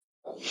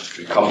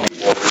We come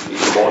before you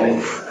this morning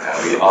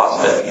and we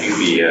ask that you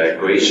be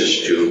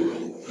gracious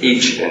to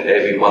each and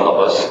every one of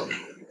us.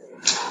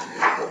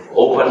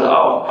 Open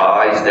our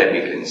eyes that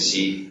we can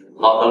see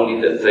not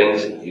only the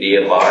things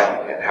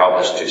nearby and help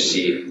us to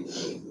see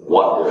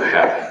what will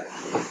happen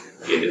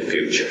in the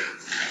future.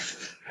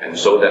 And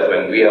so that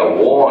when we are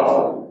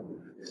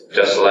warned,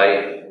 just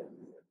like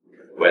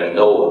when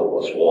Noah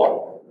was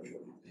warned,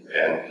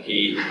 and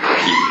he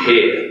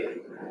prepared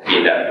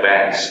in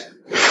advance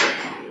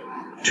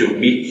to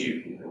meet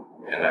you.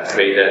 And I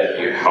pray that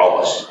you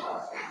help us.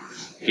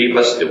 Give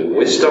us the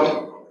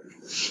wisdom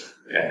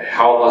and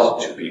help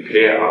us to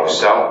prepare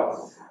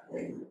ourselves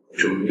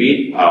to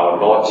meet our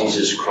Lord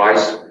Jesus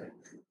Christ,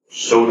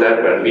 so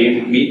that when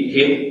we meet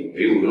Him,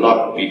 we will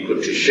not be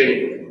put to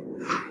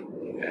shame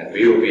and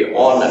we will be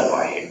honored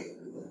by Him.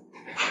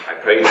 I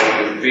pray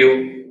that you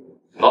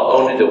fill not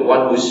only the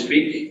one who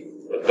speaks,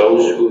 but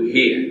those who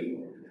hear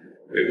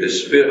with the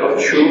spirit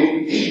of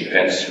truth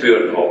and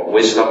spirit of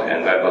wisdom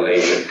and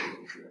revelation,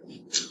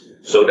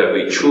 so that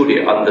we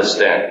truly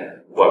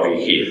understand what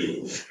we hear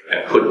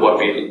and put what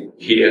we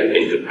hear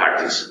into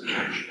practice.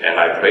 And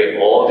I pray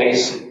all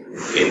this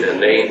in the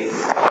name of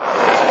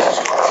Jesus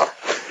Christ.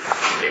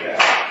 Amen.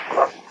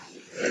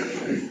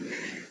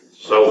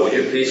 So would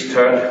you please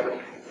turn?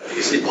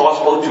 Is it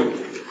possible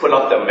to put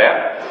up the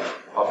map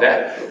of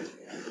that?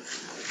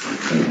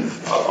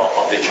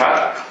 Of the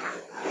chart?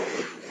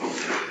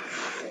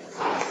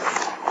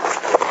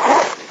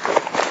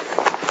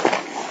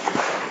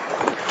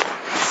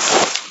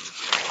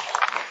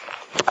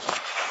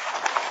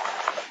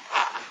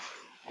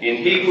 In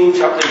Hebrews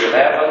chapter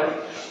 11,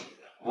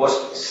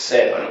 verse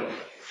 7,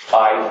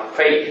 by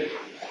faith,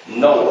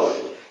 Noah,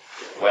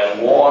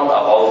 when warned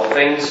about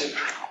things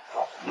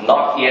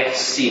not yet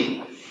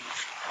seen,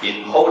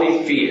 in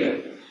holy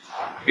fear,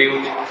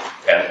 built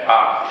an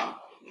ark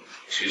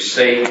to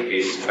save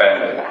his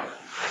family.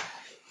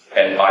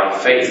 And by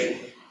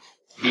faith,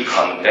 he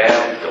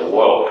condemned the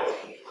world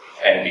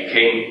and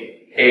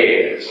became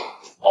heirs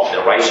of the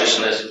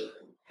righteousness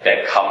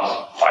that comes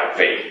by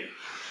faith.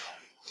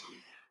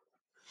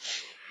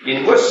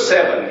 In verse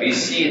 7, we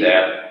see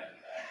that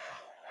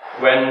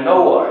when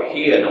Noah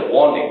heard the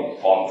warning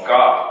from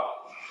God,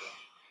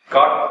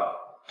 God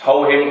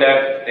told him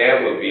that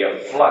there will be a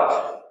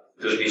flood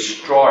to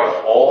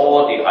destroy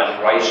all the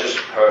unrighteous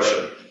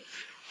person.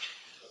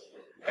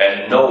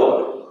 And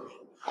Noah,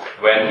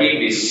 when he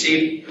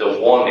received the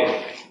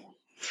warning,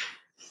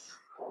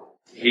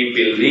 he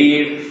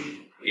believed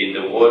in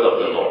the word of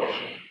the Lord.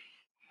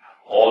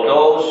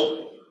 Although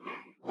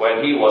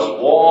when he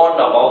was warned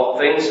about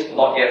things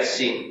not yet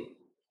seen,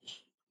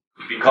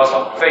 because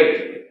of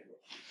faith,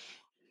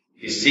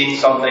 he seen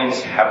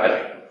something's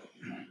happening.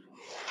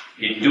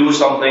 He do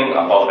something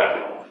about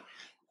that.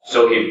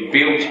 So he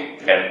built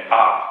an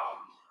ark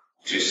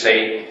to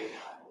save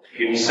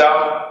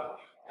himself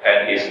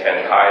and his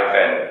entire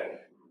family.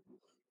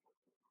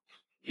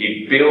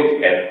 He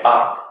built an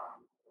ark.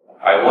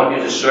 I want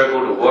you to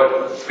circle the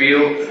word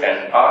build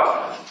an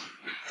ark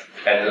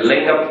and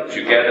link up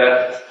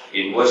together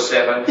in verse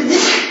 7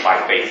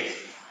 by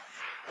faith.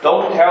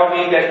 Don't tell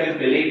me that you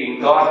believe in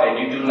God and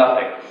you do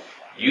nothing.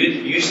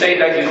 You say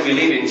that you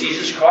believe in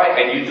Jesus Christ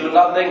and you do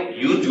nothing.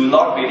 You do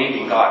not believe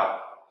in God.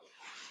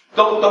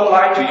 Don't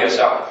lie to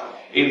yourself.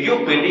 If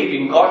you believe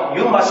in God,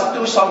 you must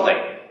do something.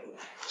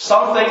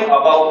 Something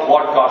about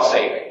what God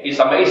said. It's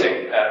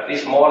amazing.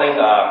 This morning,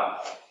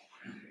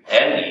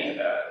 Andy,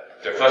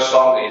 the first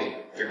song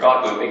is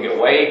God will make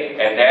a way,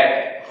 and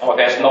then,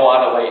 there's no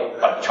other way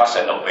but trust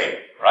and obey.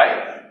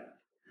 Right?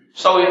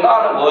 So in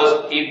other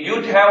words, if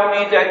you tell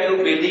me that you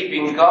believe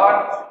in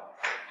God,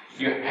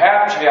 you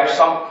have to have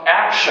some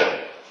action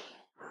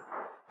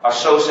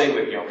associated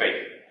with your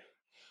faith.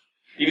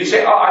 If you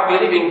say, I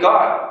believe in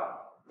God,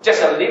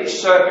 just a lip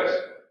service,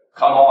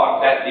 come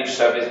on, that lip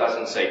service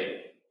doesn't save you.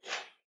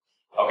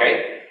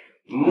 Okay?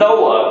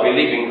 Noah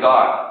believed in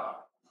God,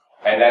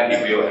 and then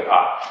he built an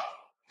ark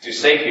to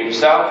save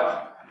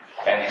himself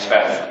and his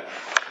family.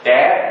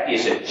 That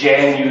is a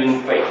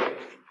genuine faith.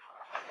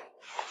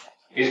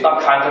 It's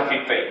not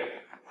counterfeit faith.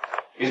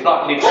 It's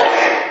not lip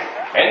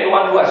service.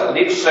 Anyone who has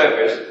lip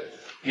service,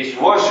 his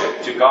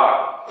worship to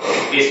God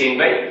is in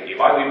vain.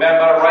 If I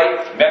remember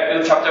right,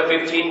 Matthew chapter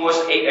 15,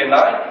 verse 8 and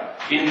 9.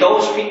 In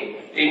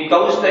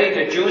those days,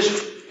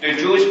 the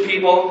Jewish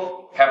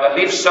people have a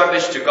lip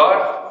service to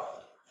God,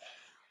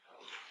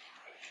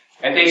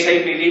 and they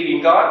say believe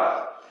in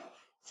God,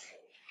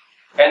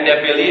 and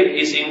their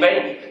belief is in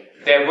vain.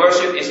 Their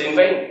worship is in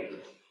vain.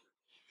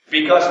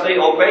 Because they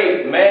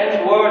obey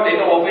man's word, they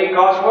don't obey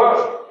God's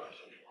word.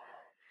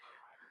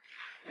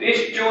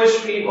 These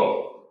Jewish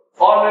people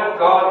honor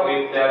God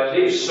with their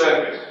lip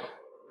service.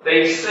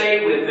 They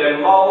say with their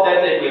mouth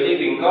that they believe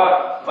in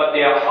God, but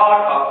their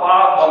heart are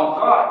far from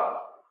God.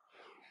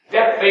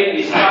 That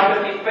faith is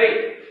counterfeit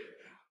faith.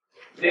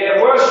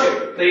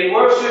 They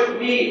worship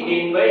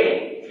me in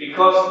vain,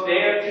 because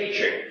their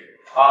teaching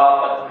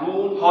are a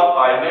rule taught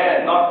by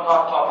man, not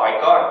taught by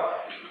God.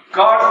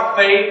 God's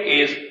faith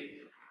is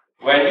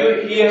when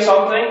you hear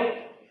something,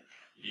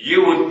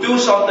 you will do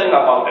something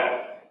about that.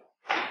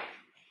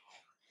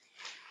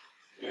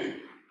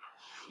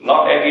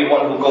 Not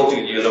everyone who goes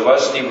to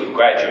university will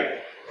graduate.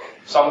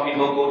 Some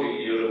people go to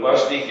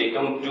university, they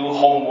don't do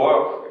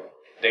homework.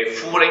 They're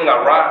fooling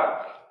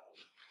around.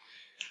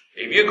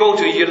 If you go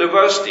to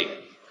university,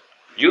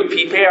 you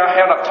prepare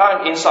ahead of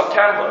time in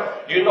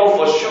September. You know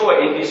for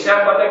sure in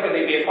December they're going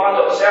to be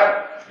final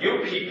exam. You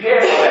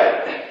prepare for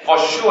that. For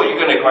sure you're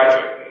going to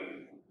graduate.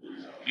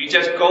 You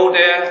just go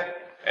there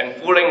and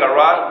fooling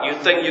around. You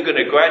think you're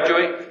going to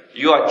graduate.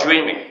 You are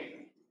dreaming.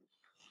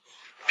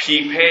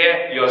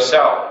 Prepare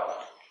yourself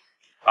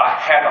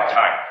ahead of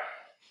time.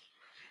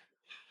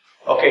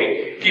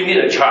 Okay, give me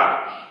the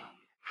chart.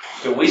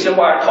 The reason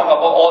why I talk about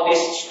all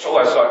this, so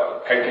I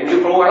thought, can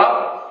you blow it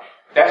up?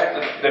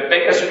 That's the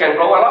biggest you can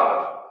blow it up.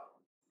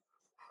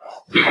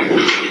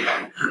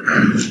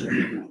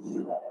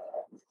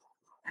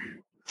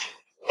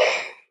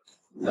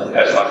 No,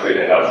 that's not going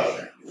to help.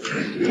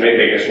 You may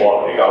make it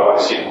smaller. You gotta want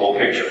to see the whole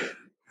picture.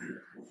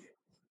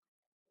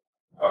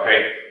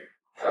 Okay,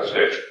 that's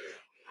it.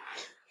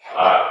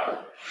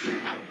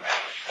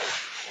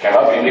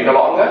 Cannot be any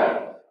longer.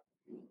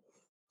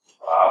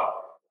 Wow.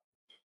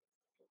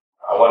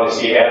 I want to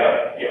see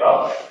Adam, you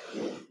know.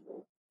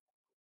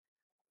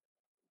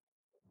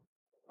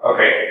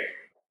 Okay.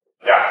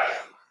 Yeah.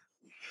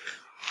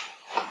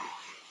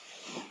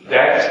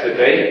 That's the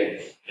day.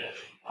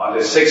 On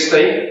the 6th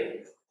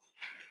day,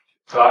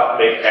 God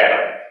made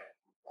Adam.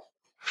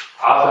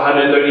 After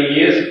 130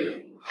 years,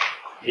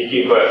 he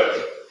gave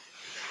birth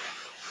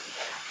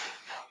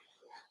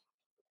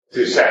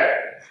to Seth.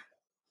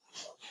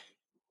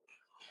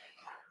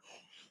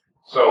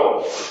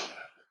 So,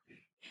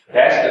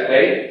 that's the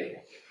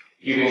day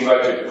giving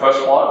birth to the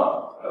first one.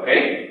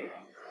 Okay?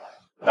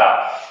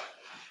 Now,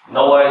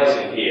 Noah is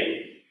in here.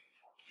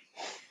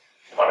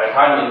 By the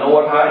time in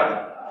Noah time,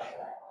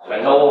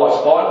 when Noah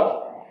was born,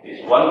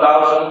 it's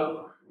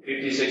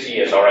 1,056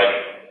 years already.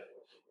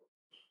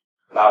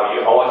 Now, I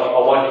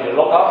want you to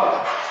look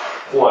up.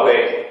 Who are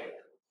they?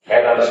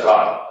 Adam is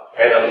gone.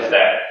 Adam is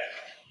dead.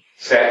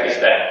 Seth is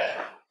dead.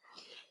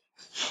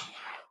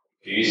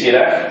 Do you see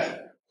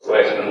that?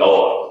 Where's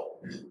Noah?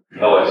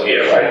 Noah is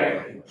here,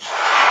 right?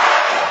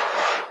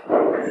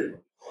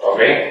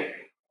 Okay?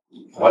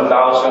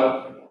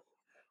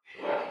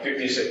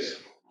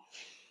 1,056.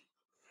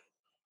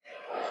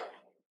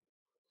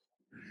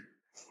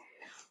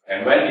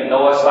 And when did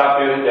Noah start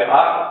building the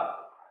ark?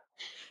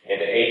 At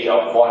the age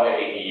of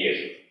 480 years.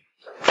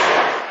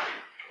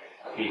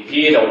 He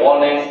gave a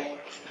warning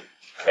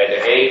at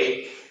the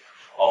age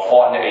of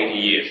 480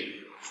 years.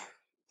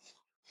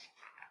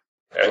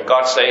 And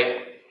God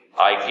said,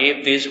 I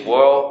give this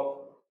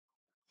world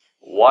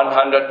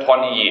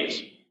 120 years.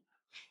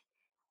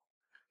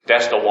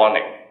 That's the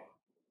warning.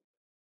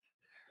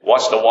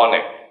 What's the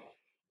warning?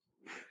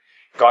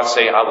 God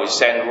said, I will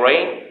send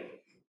rain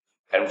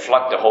and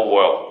flood the whole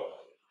world.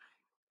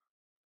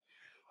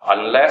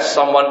 Unless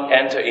someone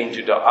enter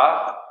into the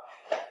ark,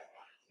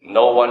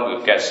 no one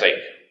will get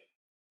saved.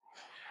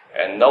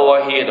 And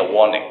Noah heard the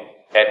warning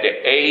at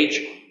the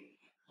age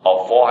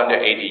of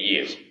 480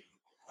 years.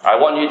 I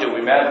want you to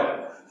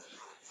remember,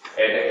 at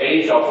the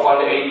age of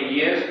 480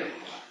 years,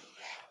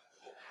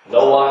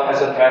 Noah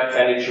hasn't had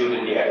any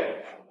children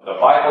yet. The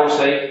Bible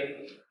says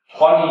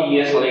 20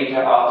 years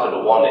later after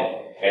the warning,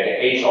 at the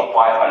age of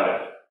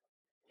 500,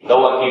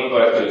 Noah gave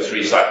birth to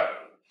 3 sons.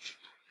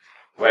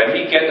 When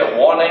he get the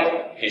warning,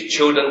 his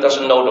children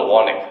doesn't know the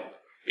warning.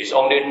 It's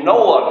only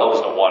Noah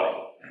knows the warning.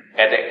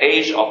 At the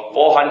age of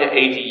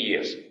 480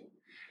 years.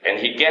 And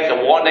he get the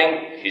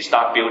warning, he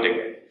start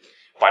building.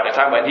 By the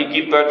time when he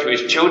give birth to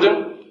his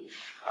children,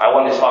 I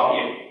want to stop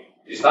here.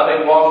 There's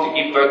nothing wrong to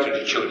give birth to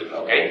the children,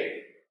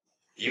 okay?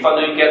 Even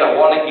though you get a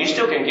warning, you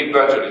still can give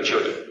birth to the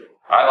children.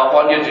 I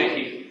want you to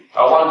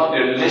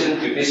listen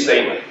to this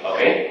statement,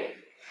 okay?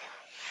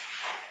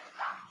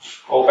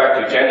 Go back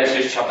to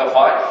Genesis chapter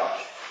 5.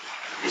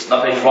 There's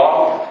nothing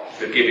wrong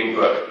with giving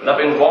birth.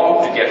 Nothing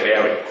wrong to get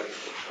married.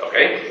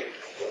 Okay?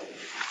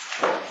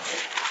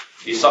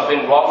 There's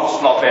something wrong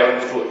with not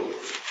bearing fruit.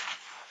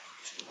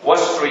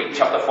 Verse 3,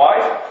 chapter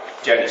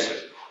 5,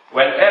 Genesis.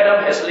 When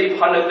Adam has lived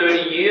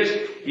 130 years,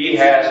 he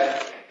has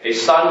a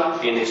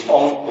son in his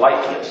own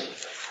likeness,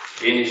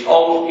 in his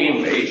own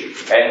image,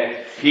 and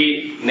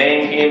he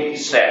named him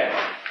Seth.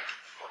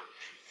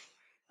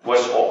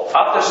 Verse 4.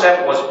 After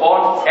Seth was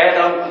born,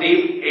 Adam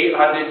lived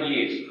 800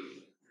 years.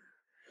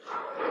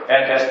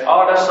 And has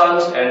other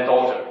sons and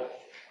daughters.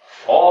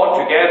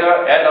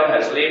 Altogether, Adam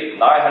has lived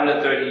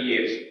 930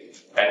 years,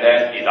 and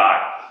then he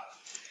died.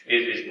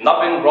 It is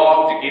nothing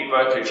wrong to give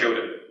birth to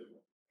children.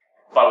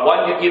 But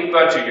when you give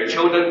birth to your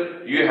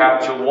children, you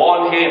have to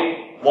warn him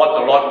what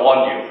the Lord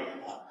warned you.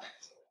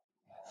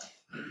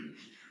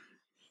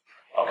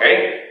 Okay?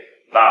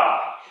 Now,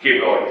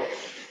 keep going.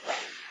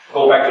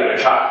 Go back to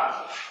the chart.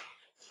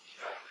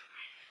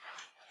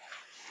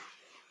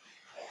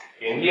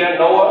 In here,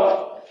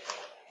 Noah.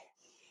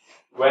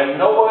 When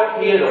Noah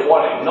heard the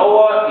warning,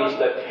 Noah is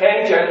the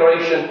 10th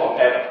generation from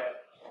Adam.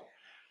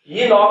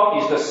 Enoch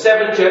is the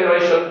 7th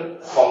generation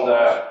from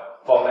the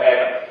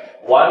Adam.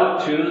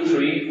 1, 2,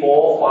 3,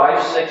 4,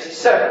 5, 6,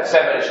 7.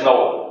 7 is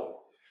Noah.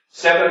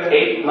 7,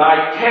 8,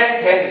 9,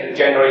 10. 10 is the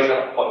generation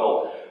of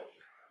Noah.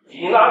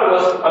 In other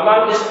words,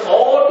 among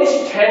all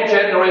these 10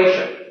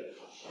 generations,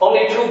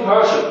 only 2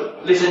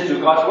 persons listen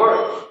to God's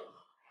word.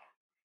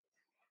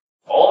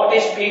 All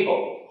these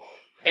people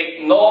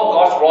ignore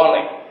God's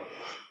warning.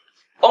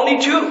 Only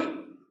 2.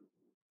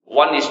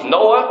 One is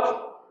Noah,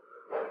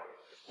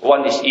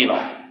 one is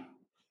Enoch.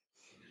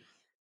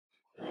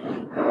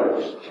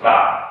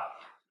 Now,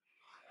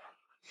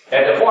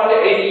 at the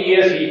 480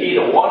 years, he gave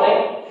a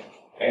warning,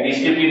 and he's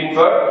still giving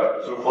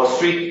birth for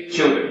 3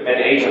 children at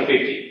the age of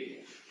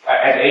 50,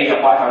 at the age of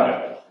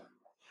 500.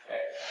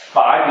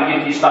 But I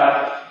believe he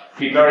started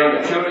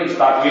preparing the children, he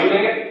started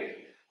building it.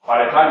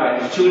 By the time when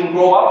his children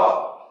grow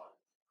up,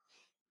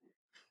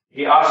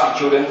 he asked his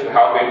children to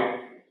help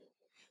him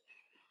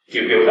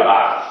to build the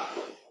ark.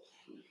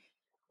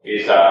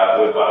 It's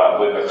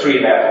with a 3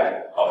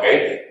 level,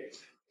 okay?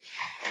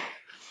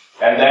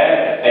 And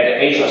then at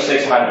the age of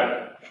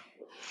 600,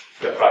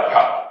 the flood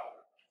comes.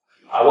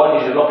 I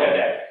want you to look at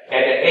that.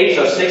 At the age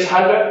of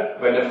 600,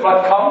 when the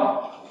flood comes,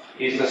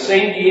 it's the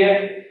same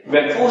year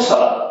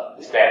Methuselah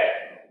is dead.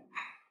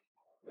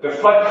 The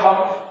flood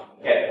comes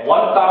at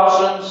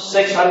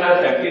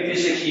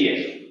 1,656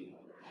 years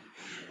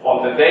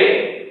from the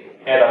day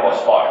Adam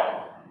was born.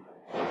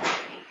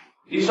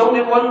 It's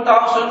only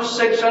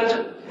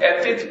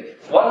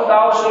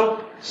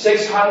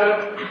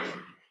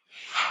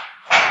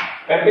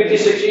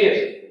 1,656 years.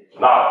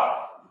 Now,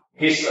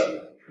 his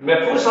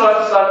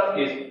Methuselah's son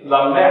is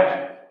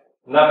Lamech.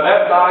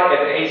 Lamech died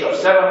at the age of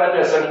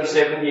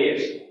 777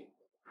 years.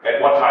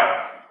 At what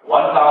time?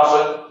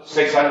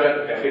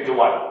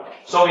 1,651.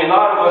 So in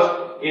other words,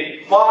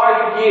 it's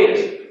 5 years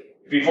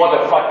before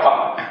the flood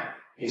comes,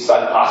 his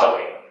son passed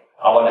away.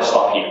 I want to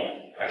stop here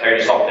and tell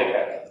you something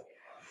that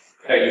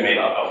you may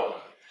not know.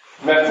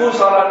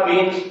 Methuselah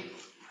means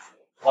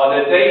on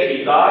the day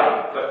he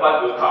died, the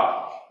flood will come.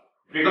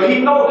 Because he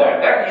knows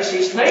that is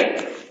his name.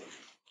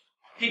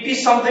 He did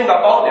something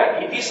about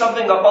that. He did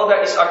something about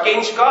that is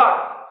against God.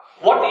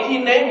 What did he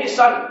name his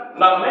son?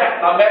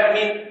 Lamech. Lamech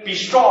means be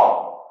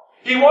strong.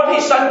 He wanted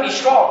his son to be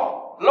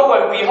strong. Lo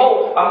and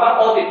behold, among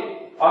all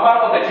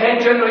the 10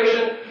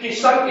 generations,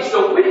 his son is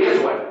the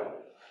weakest one.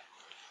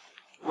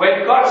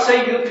 When God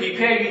say you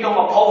prepare, you don't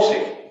oppose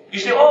it. You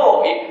say,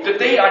 the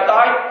day I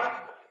die,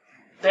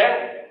 then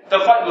the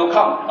flood will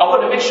come. I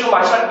want to make sure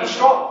my son be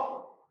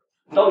strong.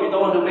 No, you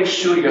don't want to make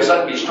sure your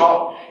son be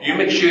strong. You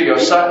make sure your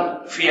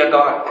son fear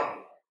God.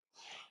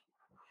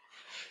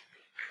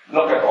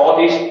 Look at all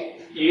these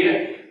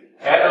years.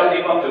 Adam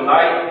lived up to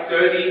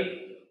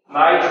 930,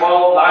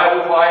 912,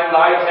 905,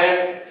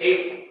 910,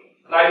 8,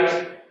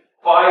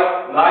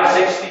 95,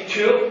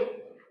 962,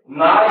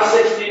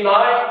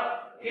 969.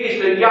 He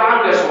is the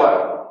youngest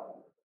one.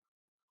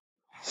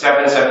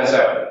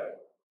 777.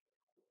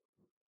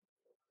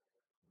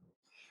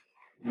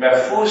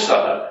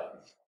 Methuselah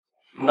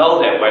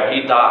know that when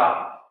he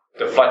died,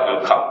 the flood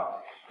will come.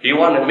 He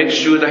want to make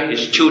sure that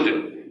his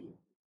children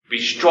be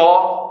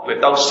strong,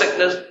 without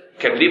sickness,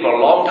 can live a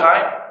long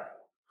time.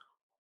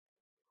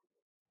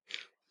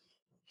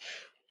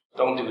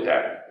 Don't do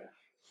that.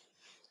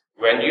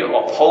 When you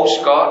oppose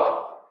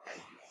God,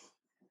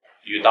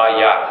 you die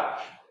young.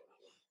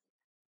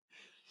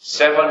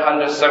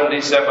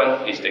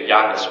 777 is the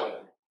youngest one.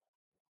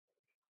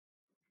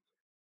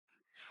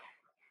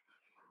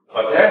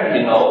 But then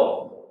he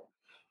knows,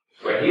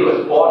 when he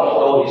was born,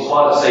 although his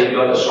father said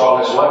you're the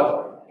strongest one,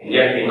 and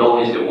yet he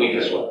knows he's the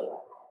weakest one.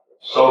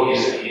 So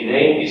he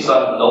named his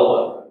son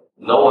Noah.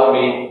 Noah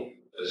means,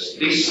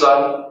 this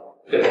son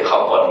can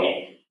comfort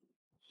me.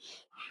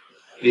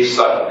 This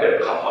son can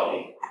comfort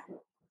me.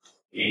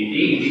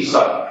 Indeed, this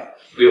son,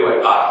 will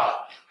and I,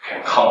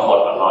 can comfort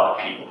a lot of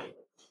people.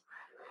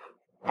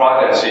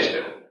 Brother and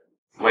sister,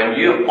 when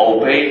you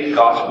obey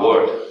God's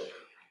word,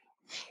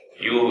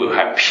 you will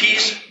have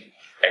peace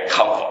and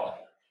comfort.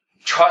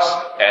 Trust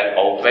and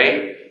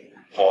obey,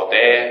 for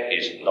there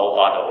is no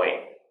other way.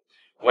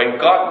 When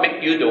God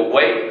make you the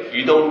way,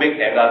 you don't make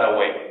another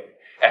way.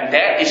 And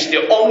that is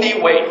the only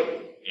way.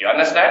 You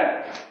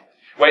understand?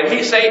 When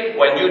he say,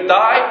 when you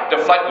die, the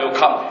flood will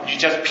come. You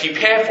just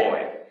prepare for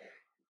it.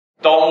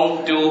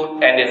 Don't do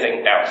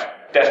anything else.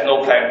 There's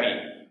no plan B.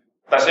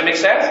 Does it make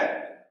sense?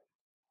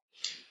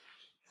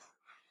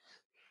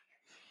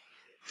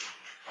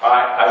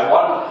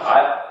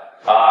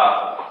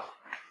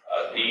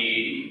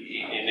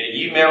 In the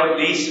email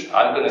list,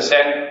 I'm going to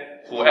send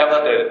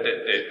whoever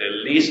the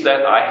list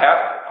that I have,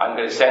 I'm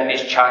going to send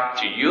this chart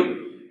to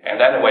you. And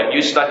then when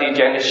you study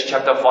Genesis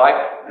chapter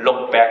 5,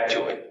 look back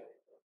to it.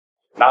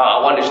 Now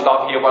I want to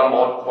stop here one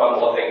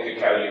more thing to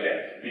tell you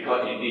that,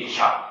 because in this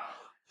chart,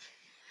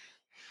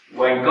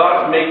 when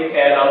God made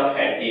Adam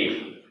and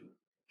Eve,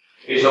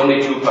 it's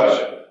only 2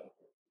 persons.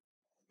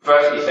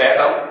 First is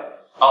Adam,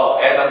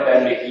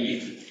 then made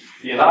Eve.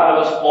 In other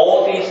words,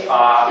 all these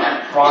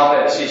are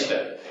brother and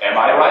sister. Am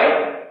I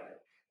right?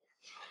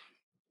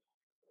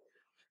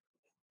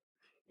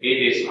 it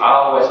is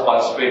our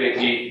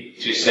responsibility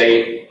to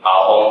save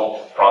our own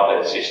brother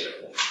and sister.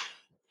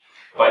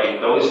 But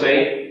in those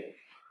days,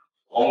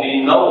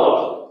 only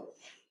Noah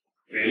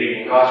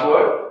believed in God's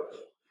word.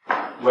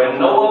 When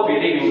Noah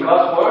believed in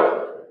God's word,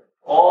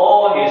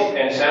 all his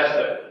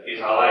ancestors is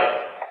alive.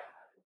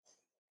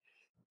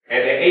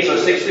 At the age of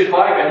 65,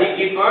 when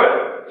he gave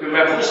birth to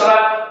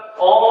Methuselah,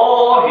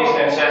 all his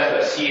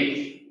ancestors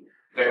see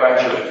the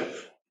grandchildren.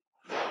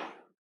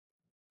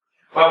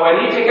 But when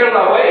he taken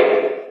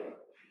away,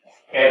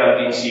 Adam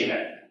didn't see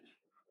them.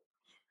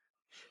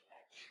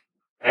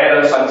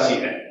 Adam's son see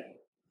them.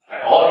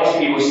 And all his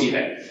people see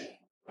them.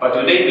 But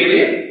do they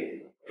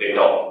believe? They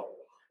don't.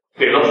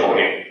 They look for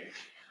him.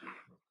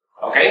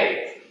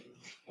 Okay?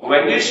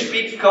 When you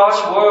speak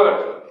God's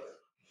word,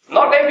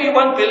 not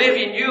everyone believes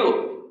in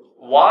you.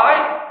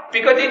 Why?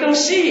 Because they don't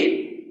see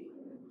it.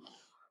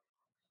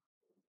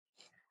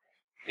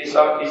 It's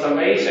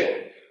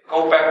amazing.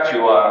 Go back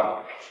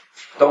to,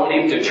 don't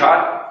leave the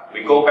chart.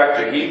 We go back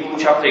to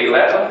Hebrews chapter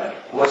 11,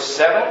 verse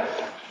 7.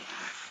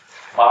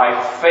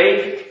 By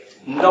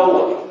faith,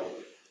 Noah,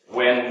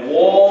 when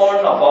warned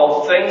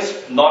about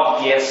things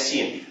not yet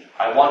seen.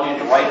 I want you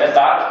to write that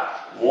down.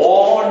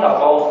 Warned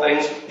about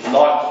things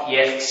not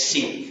yet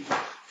seen.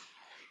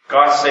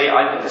 God say,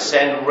 I'm going to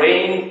send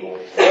rain for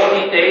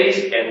 40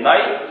 days and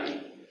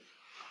night.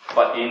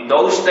 But in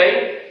those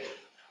days,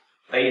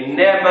 they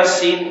never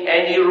seen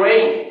any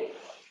rain.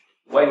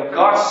 When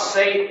God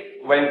said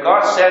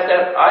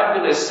that I'm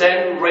going to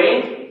send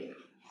rain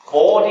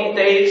 40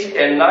 days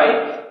and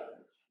night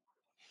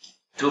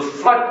to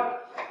flood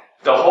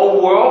the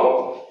whole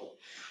world,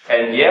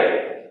 and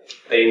yet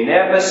they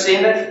never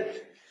seen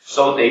it,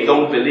 so they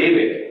don't believe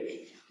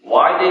it.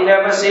 Why they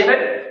never seen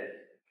it?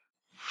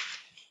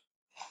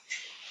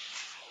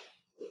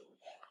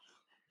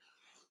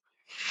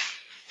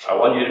 I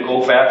want you to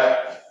go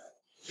back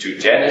to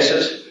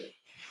Genesis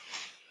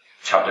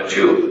chapter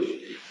 2.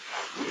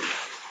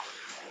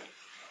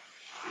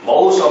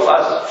 Most of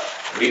us,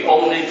 we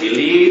only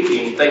believe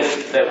in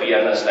things that we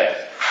understand.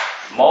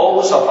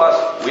 Most of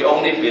us, we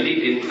only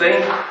believe in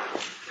things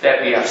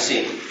that we have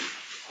seen.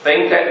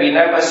 Things that we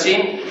never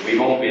seen, we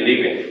won't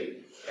believe in.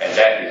 And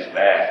that is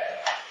bad.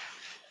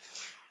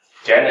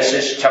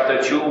 Genesis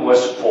chapter 2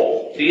 verse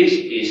 4. This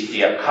is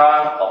the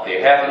account of the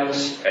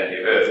heavens and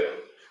the earth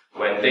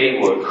when they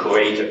were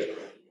created.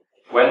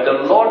 When the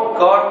Lord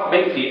God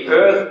made the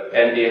earth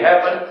and the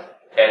heaven,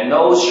 and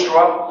no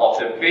shrub of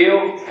the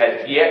field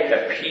had yet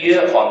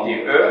appeared on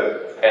the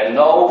earth, and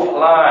no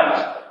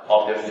plant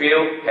of the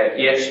field had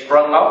yet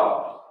sprung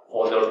up,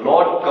 for the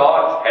Lord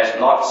God has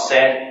not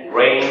sent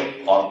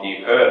rain on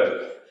the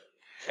earth.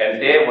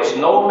 And there was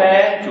no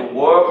man to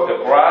work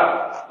the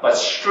ground, but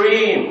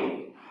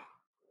stream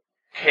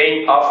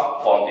came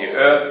up from the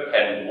earth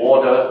and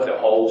watered the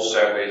whole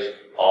surface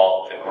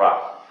of the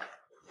ground.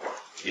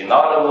 In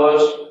other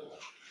words,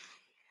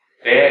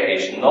 there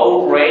is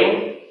no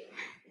rain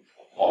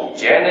from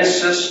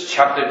Genesis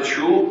chapter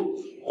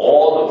 2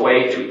 all the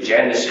way to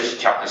Genesis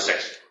chapter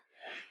 6.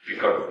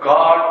 Because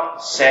God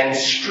sent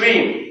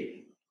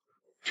stream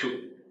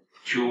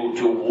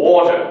to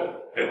water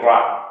the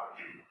ground.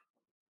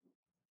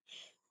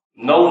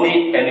 No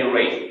need any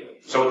rain.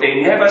 So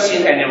they never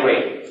seen any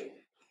rain.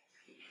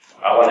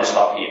 I want to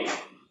stop here.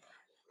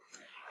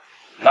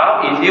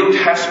 Now in New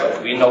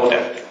Testament we know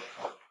that.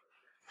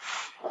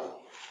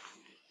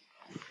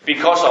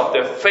 Because of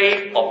the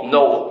faith of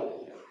Noah.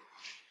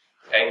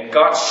 And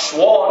God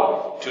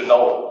swore to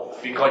Noah,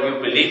 because you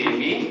believe in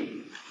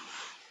me,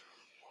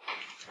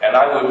 and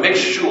I will make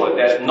sure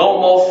there's no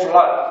more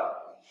flood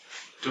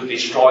to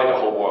destroy the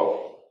whole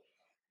world.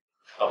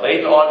 But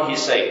later on he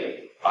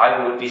said,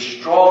 I will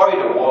destroy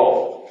the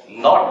world,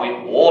 not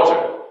with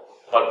water,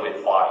 but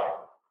with fire.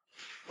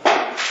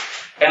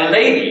 And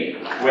lately,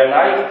 when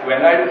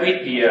I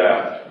read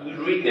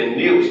the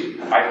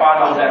news, I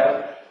found out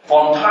that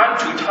from time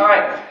to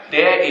time,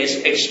 there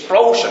is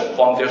explosion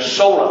from the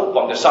solar,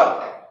 from the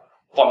sun,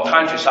 from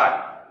time to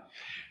time.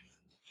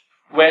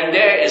 When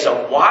there is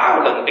a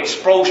violent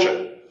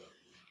explosion,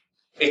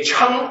 a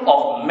chunk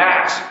of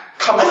mass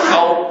coming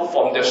out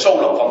from the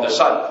solar, from the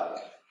sun,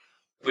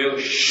 will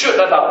shoot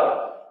it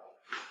out,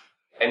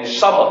 and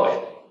some of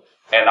it,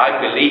 and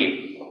I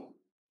believe,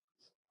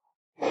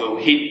 will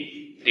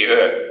hit the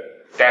earth.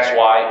 That's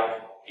why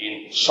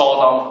in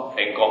Sodom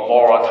and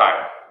Gomorrah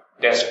time,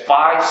 there's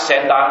fire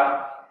sent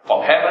down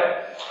from heaven.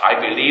 I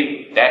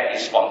believe that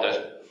is from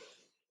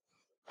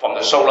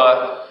the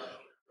solar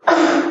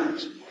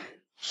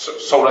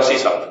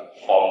system,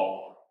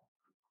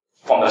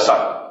 from the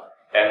sun.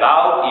 And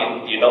now,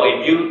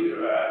 if you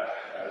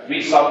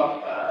read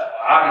some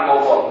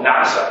article from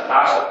NASA,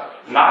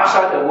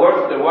 the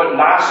word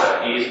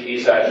NASA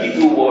is a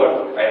Hebrew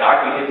word, and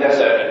I believe there's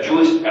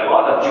a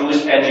lot of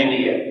Jewish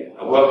engineers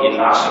work in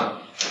NASA,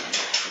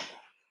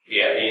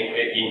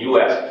 in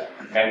US.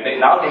 And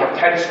now they have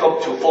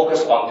telescope to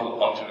focus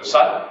onto the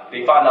sun.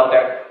 They found out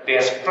that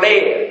there's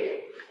flare,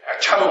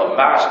 a chunk of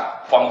mass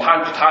from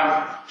time to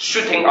time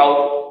shooting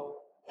out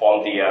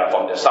from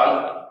the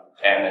sun,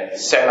 and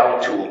sent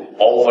out to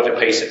all over the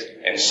places,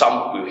 and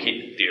some will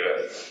hit the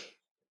earth.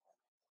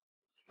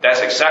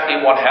 That's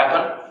exactly what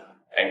happened,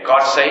 and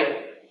God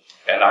said,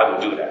 and I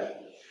will do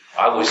that.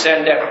 I will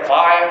send that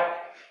fire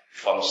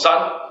from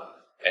sun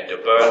and to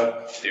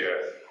burn the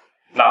earth.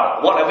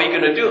 Now, what are we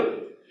going to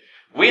do?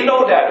 We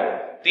know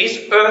that this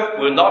earth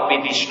will not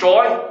be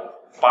destroyed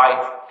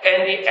by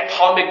any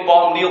atomic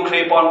bomb,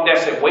 nuclear bomb.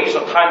 That's a waste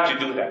of time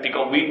to do that,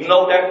 because we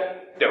know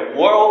that the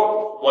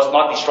world was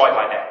not destroyed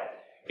by that.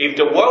 If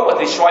the world was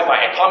destroyed by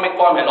atomic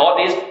bomb and all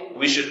this,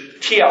 we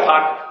should tear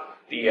apart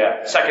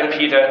the 2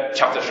 Peter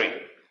chapter 3.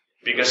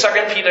 Because 2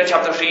 Peter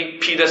chapter 3,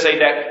 Peter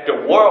said that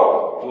the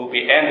world will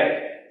be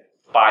ended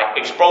by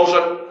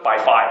explosion, by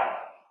fire.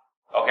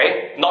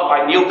 Okay? Not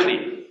by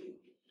nuclear.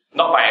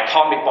 Not by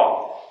atomic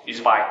bomb. It's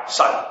by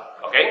sun.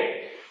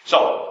 Okay?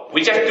 So,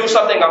 we just do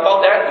something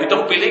about that. We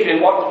don't believe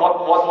in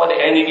what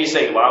the enemy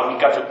say. Well, we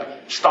got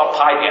to stop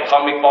the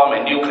atomic bomb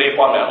and nuclear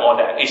bomb and all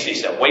that.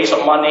 It's a waste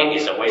of money.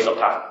 It's a waste of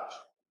time.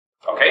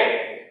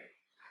 Okay?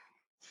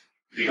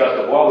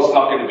 Because the world is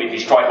not going to be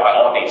destroyed by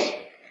all this.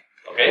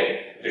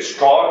 Okay?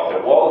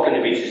 The world is going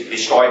to be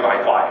destroyed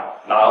by fire.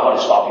 Now I want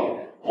to stop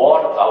here.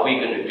 What are we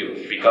going to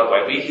do? Because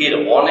when we hear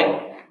the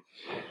warning,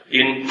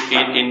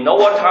 in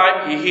Noah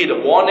time, he heard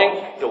the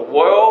warning, the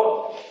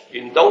world,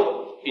 in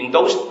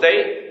those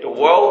days, the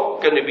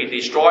world going to be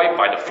destroyed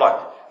by the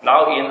flood.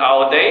 Now in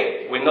our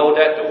day, we know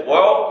that the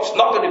world is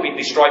not going to be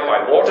destroyed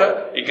by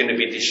water, it's going to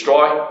be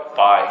destroyed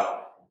by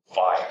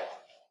fire.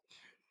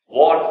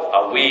 What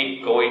are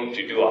we going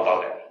to do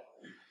about it?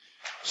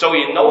 So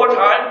in Noah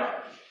time,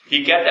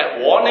 he get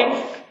that warning,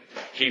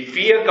 he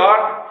feared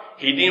God,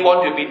 he didn't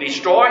want to be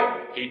destroyed,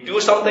 he do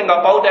something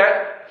about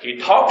that, he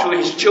talked to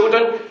his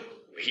children,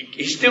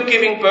 he's still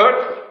giving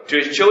birth to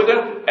his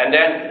children, and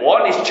then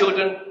want his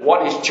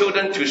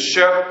children to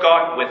serve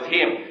God with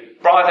him.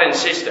 Brother and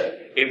sister,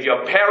 if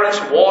your parents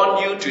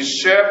want you to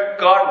serve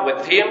God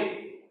with him,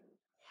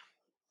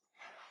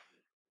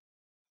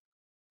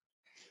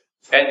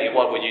 Andy,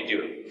 what would you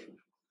do?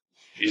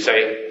 You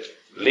say,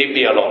 leave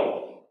me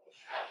alone.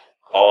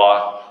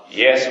 Or,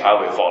 yes, I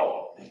will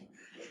follow.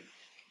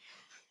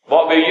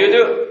 What will you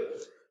do?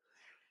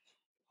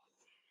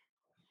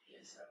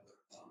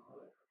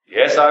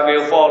 Yes, I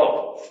will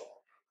follow.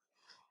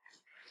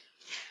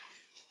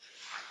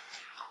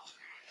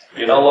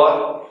 You know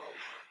what?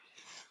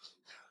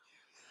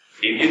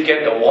 If you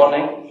get the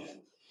warning,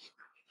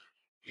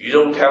 you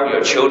don't tell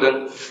your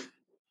children,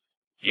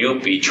 you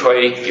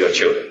betray your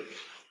children.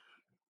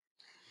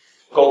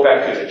 Go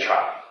back to the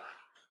child.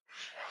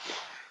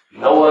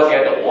 Noah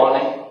get the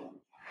warning.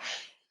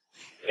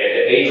 At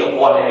the age of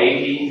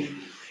 180,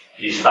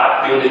 he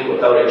start building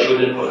without the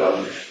children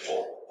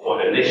for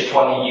the next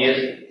 20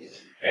 years.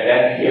 And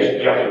then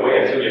you have to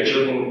wait until your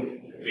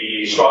children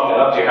be strong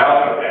enough to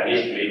help you. At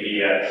least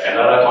maybe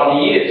another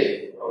 20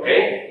 years.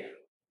 Okay?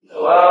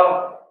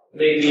 Well,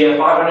 maybe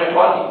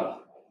 520.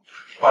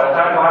 By the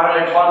time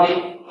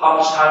 520, how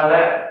much time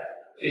left?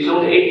 It's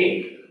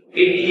only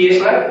 80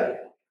 years left.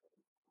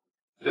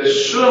 The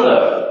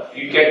sooner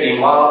you get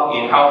involved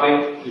in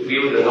helping to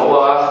build the Noah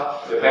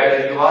Ark, the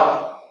better you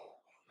are.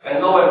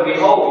 And lo and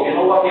behold, you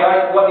know what did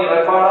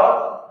I find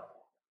out?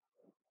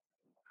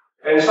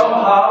 And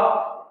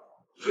somehow,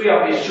 3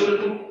 of his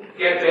children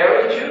get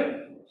buried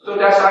too. So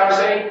that's why I'm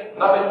saying,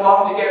 nothing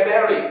wrong to get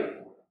married.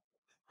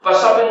 But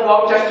something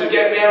wrong just to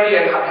get married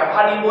and have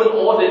honeymoon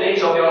all the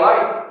days of your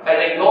life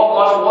and ignore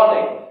God's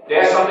warning.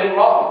 There's something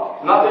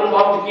wrong. Nothing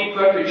wrong to give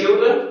birth to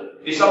children.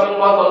 There's something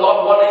wrong for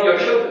not wanting your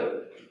children.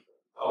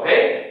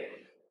 Okay?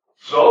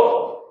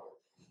 So,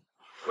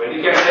 when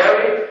you get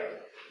married,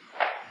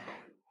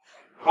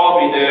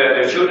 probably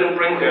the children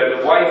bring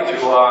the wife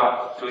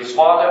to his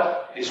father.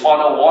 His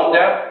father warned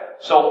them.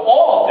 So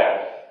all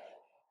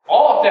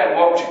of them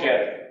work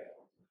together.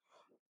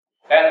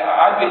 And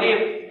I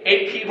believe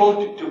 8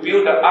 people to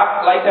build an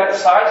ark like that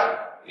size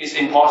is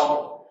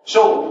impossible.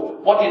 So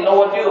what did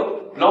Noah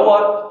do?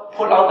 Noah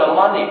put out the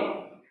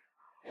money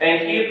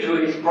and give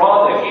to his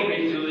brother, give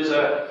it to his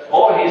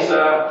all his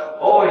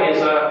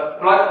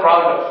blood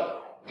brothers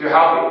to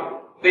help him.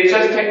 They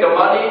just take the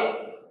money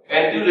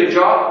and do the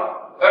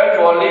job, earn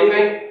for a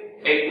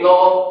living,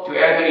 ignore to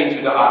enter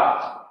into the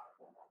ark.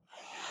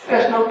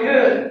 That's no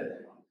good.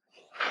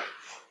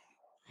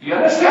 You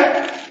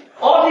understand?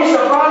 All these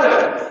are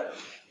brothers.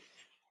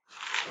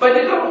 But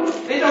they don't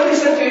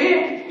listen to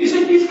him. He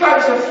said, this guy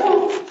is a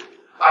fool.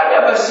 I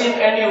never seen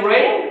any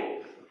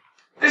rain.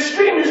 The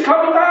stream is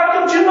coming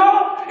down, don't you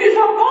know? It's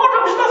from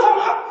bottom, it's not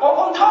from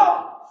on top.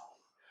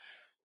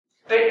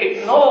 They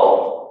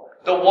ignore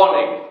the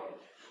warning.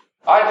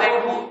 I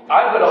think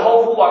I'm going to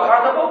hold who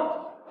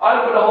accountable?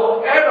 I'm going to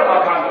hold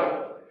Adam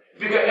accountable.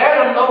 Because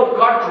Adam knows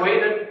God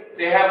created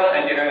the heaven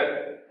and the earth.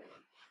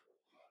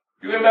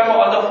 You remember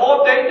on the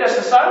 4th day there's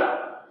the sun?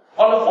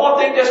 On the 4th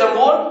day there's a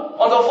moon?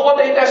 On the 4th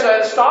day there's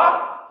a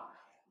star?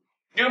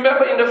 Do you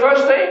remember in the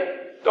first day?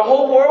 The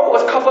whole world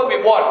was covered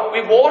with what?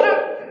 With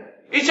water?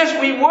 It's just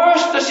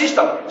reverse the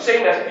system.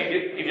 Same as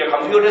if your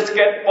computers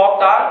get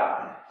bogged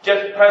down,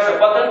 just press a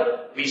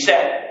button,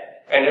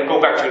 reset. and then go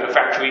back to the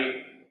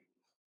factory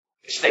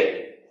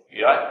state.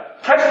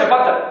 Press the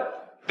button.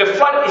 The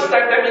flood is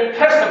that means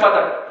press the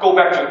button, go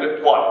back to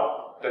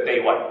the day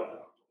one.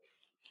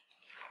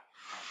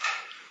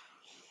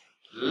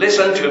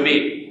 Listen to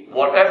me.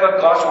 Whatever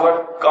God's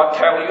word, God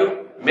tell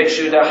you, make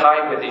sure that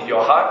hide within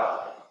your heart.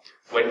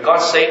 When God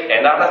say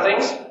another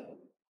things,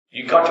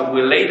 you got to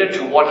relate it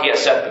to what He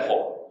has said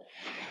before.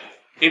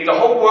 If the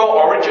whole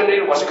world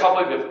originally was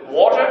covered with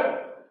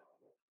water,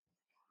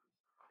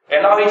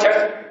 and now He just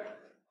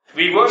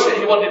reverse it,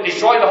 He want to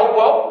destroy the whole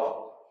world,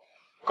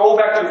 go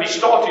back to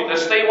restore to the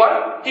state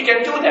one, He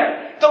can do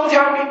that. Don't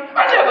tell me,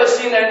 I never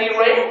seen any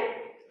rain.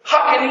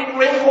 How can it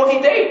rain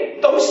 40 days?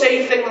 Don't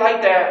say things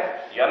like that.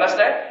 You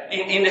understand?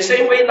 In the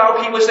same way now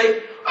people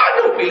say, I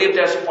don't believe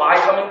there's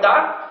fire coming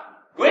down.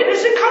 Where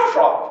does it come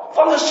from?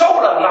 From the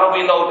solar, now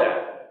we know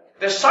that.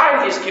 The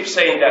scientists keep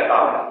saying that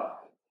now.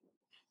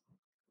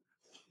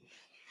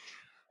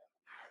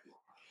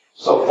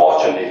 So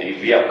fortunately,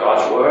 we have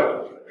God's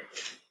word,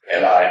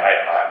 and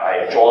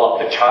I draw up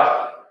the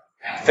chart,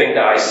 think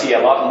that I see a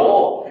lot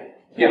more.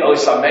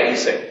 It's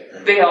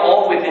amazing. They are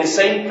all within the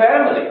same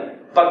family.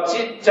 But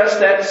just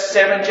that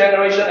 7th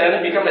generation and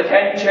then become the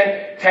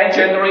 10th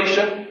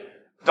generation,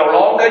 the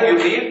longer you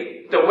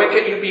live, the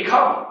wicked you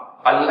become.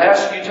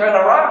 Unless you turn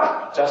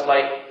around. Just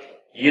like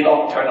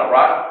Enoch turned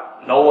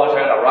around, Noah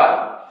turned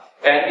around.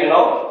 And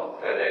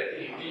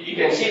you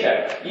can see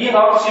that.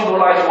 Enoch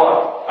symbolized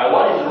what? I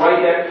wanted to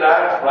write that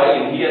down right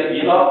in here.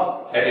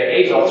 Enoch, at the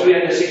age of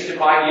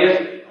 365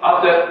 years,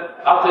 after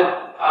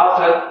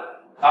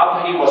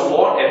he was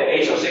born, at the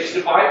age of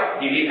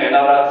 65, he lived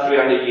another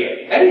 300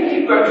 years. And he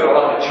gave birth to a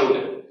lot of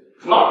children.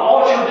 Not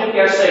all children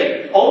get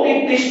saved.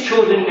 Only these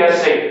children get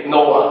saved.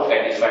 Noah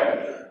and his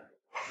family.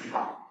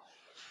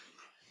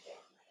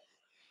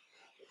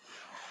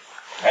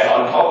 And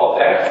on top of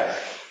that,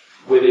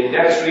 within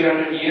that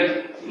 300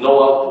 years,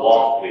 Noah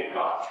walked with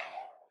God.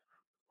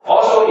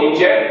 Also in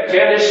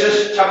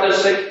Genesis chapter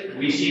 6,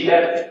 we see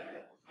that,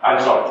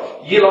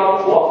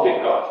 Enoch walked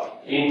with God.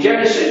 In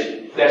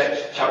Genesis,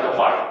 that's chapter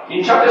 5.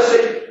 In chapter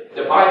 6,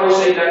 the Bible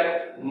says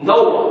that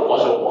Noah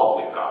also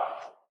walked with God.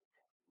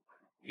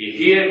 He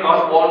hear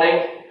God's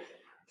warning.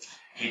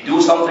 He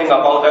do something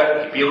about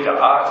that. He built an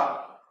ark.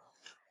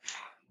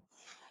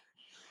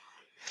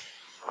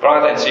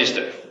 Brother and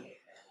sister,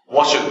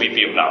 what should we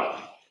build now?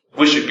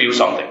 We should build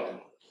something.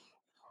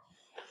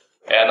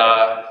 And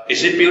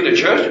is it build a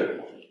church?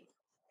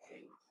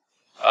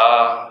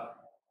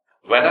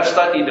 When I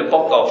studied the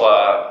book of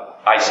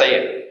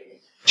Isaiah,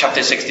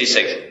 chapter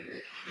 66,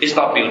 it's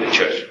not build a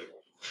church.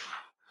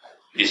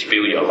 It's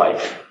build your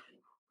life.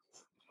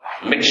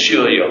 Make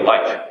sure your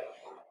life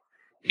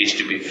is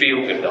to be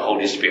filled with the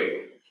Holy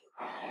Spirit.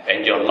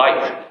 And your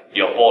life,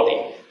 your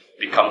body,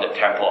 become the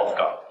temple of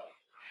God.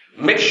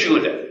 Make sure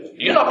that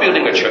you're not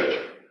building a church.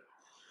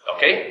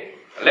 Okay?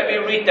 Let me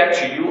read that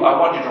to you. I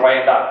want you to write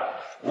it down.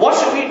 What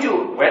should we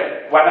do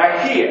when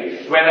I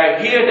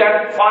hear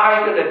that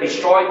fire going to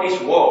destroy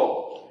this world?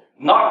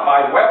 Not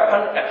by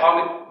weapon,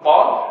 atomic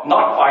bomb,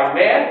 not by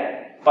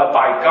man, but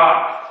by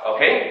God.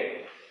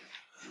 Okay?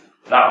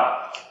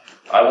 Now,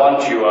 I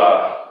want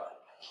to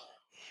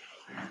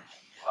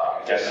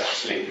just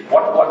sleep.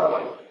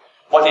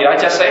 What did I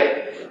just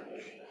say?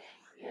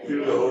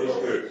 Feel the Holy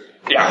Spirit.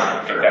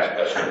 Yeah, okay,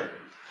 that's good.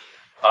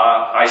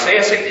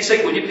 Isaiah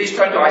 66, would you please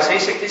turn to Isaiah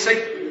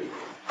 66?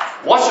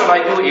 What should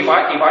I do if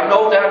I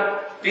know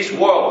that this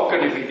world is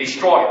going to be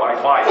destroyed by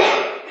fire?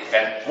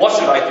 And what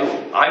should I do?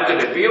 I'm going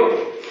to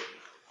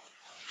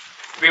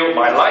build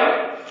my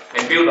life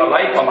and build a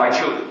life for my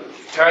children.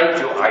 Turn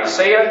to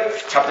Isaiah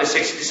chapter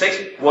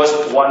 66, verse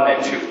 1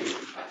 and 2.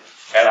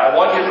 And I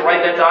want you to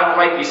write that down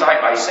right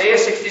beside Isaiah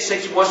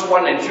 66, verse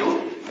 1 and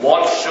 2.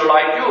 What should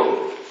I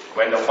do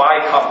when the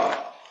fire comes?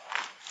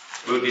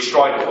 Will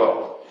destroy the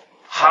world.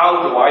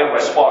 How do I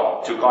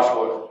respond to God's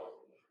word?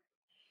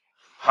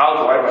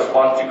 How do I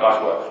respond to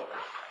God's word?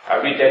 I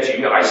read that to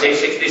you. Isaiah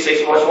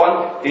 66 verse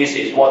 1. This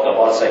is what the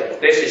Lord said.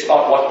 This is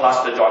not what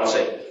Pastor John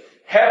said.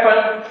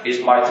 Heaven is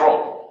my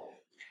throne,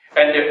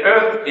 and the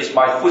earth is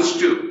my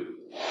footstool.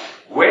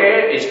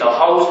 Where is the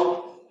house?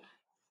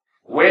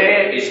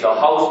 Where is the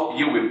house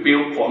you will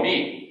build for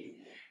me?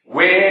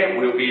 Where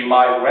will be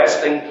my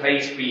resting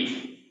place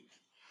be?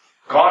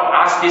 God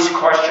asked this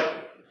question.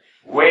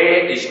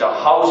 Where is the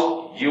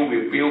house you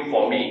will build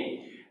for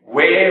me?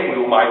 Where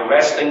will my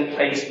resting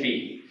place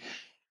be?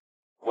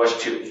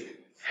 Verse 2.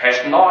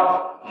 Has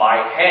not my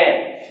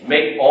hand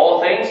made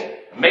all things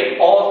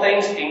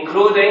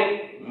including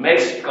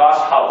makes God's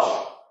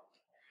house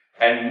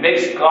and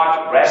makes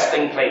God's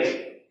resting place?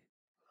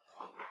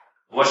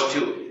 Verse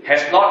 2.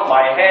 Has not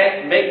my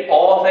hand made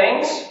all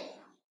things?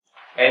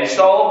 And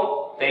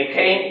so they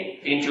came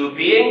into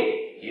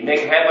being. He made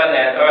heaven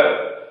and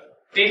earth.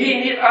 Did he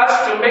need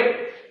us to make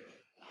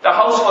the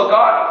house for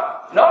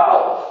God?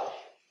 No.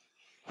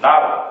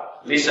 Now,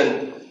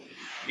 listen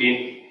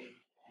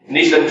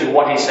to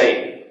what he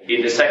said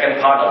in the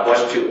second part of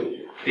verse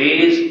 2.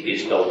 This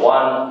is the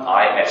one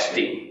I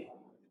esteem.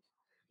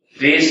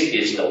 This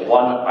is the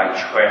one I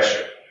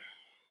treasure.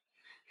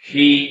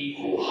 he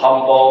who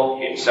humble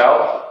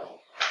himself,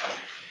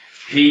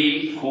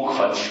 he who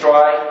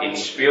contrite in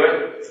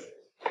spirit,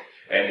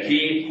 and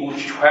he who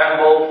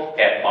tremble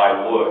at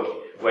my word.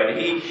 When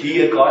he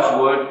hear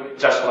God's word,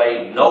 just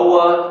like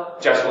Noah,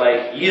 just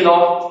like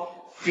Enoch,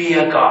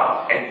 fear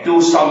God and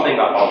do something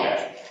about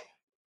that.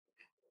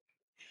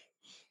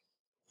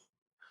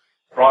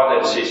 Brother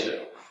and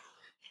sister,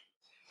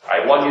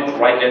 I want you to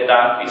write that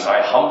down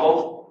beside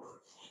humble.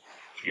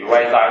 You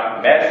write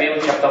down Matthew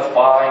chapter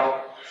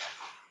 5,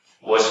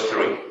 verse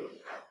 3.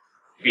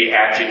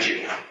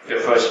 Beatitude, the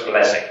first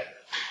blessing.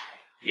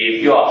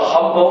 If you are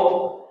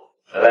humble,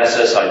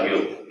 blessed are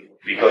you,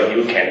 because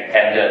you can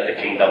enter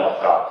the kingdom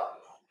of God.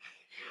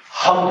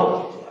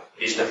 Humble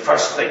is the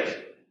first thing.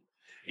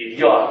 If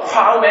you are a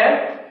proud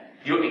man,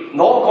 you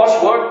ignore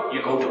God's word,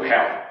 you go to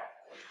hell.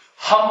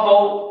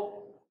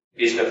 Humble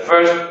is the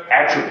first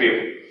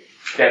attribute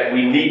that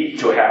we need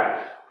to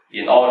have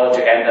in order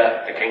to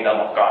enter the kingdom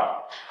of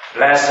God.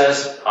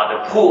 Blessed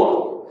are the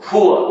poor.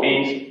 Poor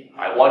means,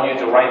 I want you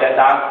to write that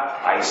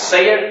down,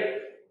 Isaiah,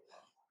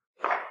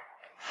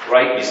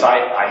 right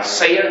beside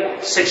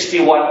Isaiah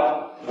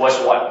 61, verse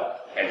 1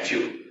 and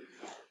 2.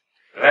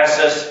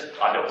 Blessed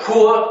are the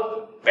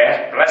poor,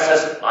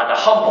 blessed are the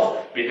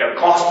humble, because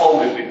the gospel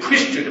will be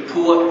preached to the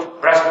poor,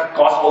 the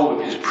gospel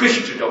will be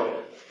preached to the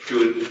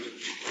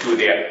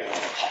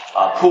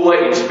poor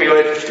in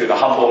spirit, to the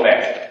humble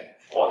man.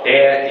 For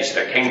there is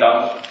the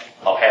kingdom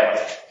of heaven.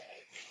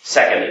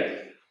 Secondly,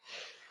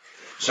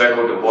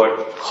 circle the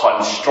word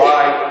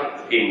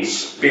contrite in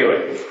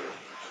spirit.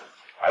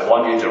 I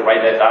want you to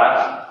write that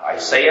down.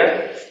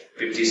 Isaiah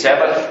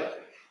 57,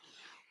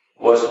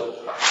 verse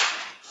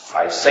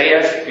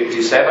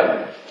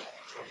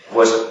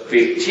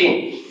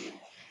 15.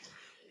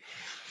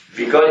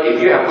 Because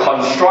if you have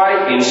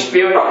contrite in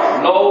spirit,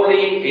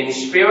 lowly in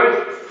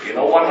spirit, you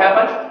know what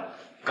happened?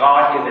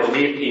 God can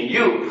live in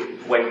you.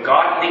 When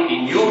God lives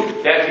in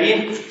you, that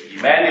means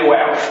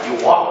Emmanuel,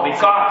 you walk with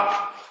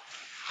God.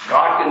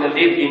 God can live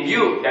in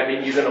you, that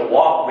means you're going to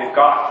walk with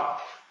God.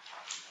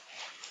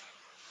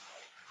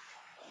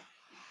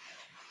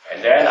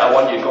 And then I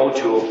want you to go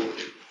to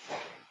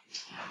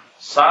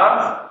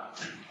Psalm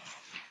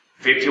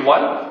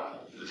 51.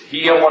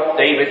 Hear what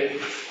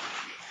David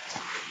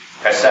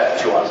has said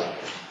to us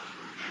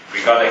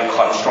regarding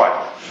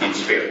contrite in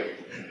spirit.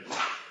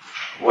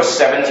 Verse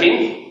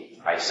 17,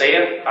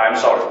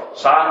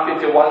 Psalm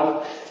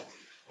 51,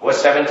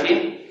 verse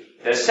 17.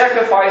 The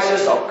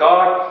sacrifices of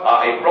God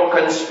are a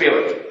broken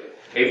spirit,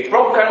 a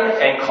broken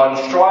and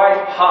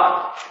contrite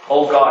heart.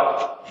 O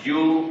God,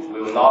 you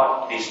will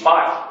not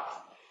despise.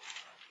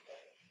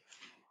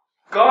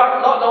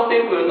 God not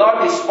only will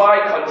not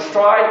despise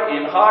contrite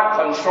in heart,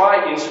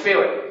 contrite in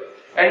spirit.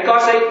 And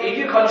God said, if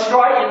you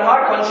contrite in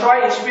heart,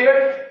 contrite in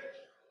spirit,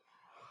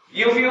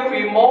 you feel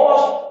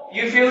remorse,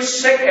 you feel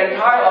sick and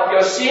tired of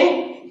your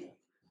sin,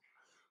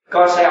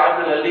 God said,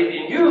 I'm going to live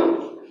in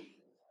you.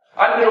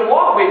 I'm going to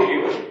walk with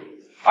you.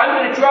 I'm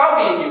going to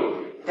dwell in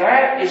you.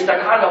 That is the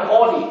kind of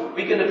body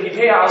we're going to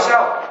prepare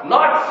ourselves.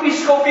 Not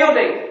physical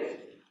building.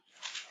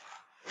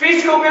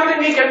 Physical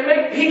building, He can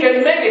make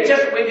it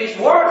just with His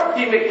word.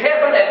 He made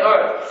heaven and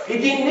earth. He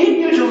didn't need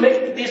you to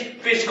make this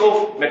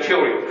physical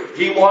material.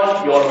 He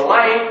wants your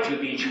life to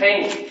be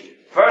changed.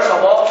 First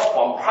of all,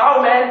 from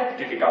proud man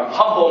to become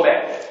humble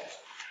man.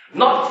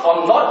 Not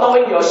from not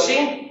knowing your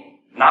sin,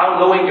 now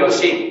knowing your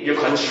sin. You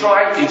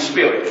contrite in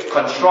spirit,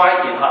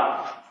 contrite in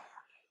heart.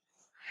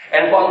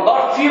 And from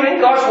not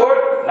fearing God's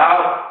word,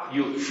 now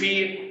you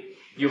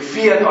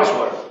fear God's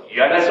word.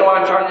 You understand what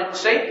I'm trying to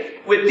say?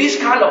 With this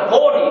kind of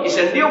body, it's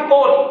a new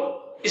body,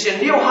 it's a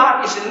new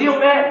heart, it's a new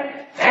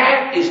man.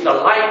 That is the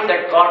life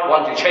that God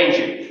wants to change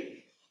you.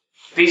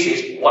 This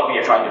is what we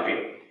are trying to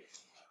build.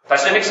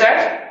 Does it make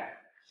sense?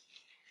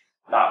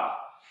 Now,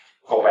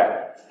 go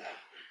back.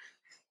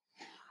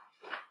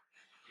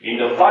 In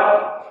the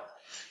flood,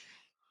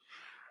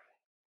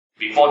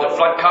 before the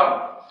flood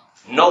come,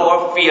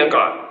 Noah feared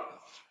God.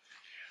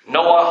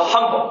 Noah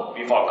humble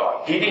before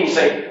God. He didn't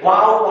say,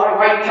 wow,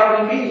 why are you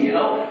telling me,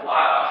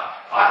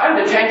 I'm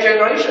the 10th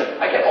generation.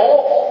 I get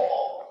all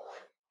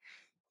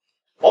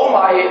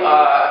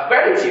my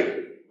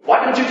gratitude.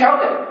 Why don't you tell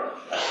them?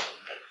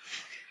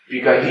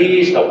 Because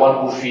he is the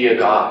one who feared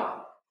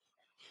God.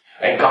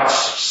 And God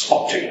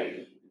spoke to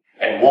him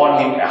and warned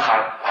him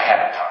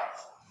ahead of time.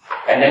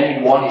 And then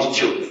he warned his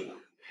children.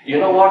 You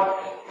know what?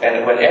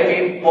 And when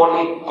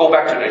everybody, go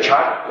back to the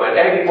chart, when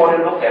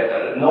everybody looked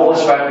at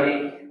Noah's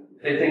family,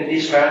 they think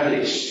this family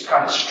is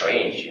kind of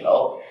strange,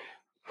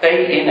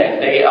 Day in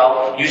and day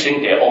out,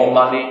 using their own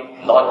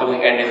money, not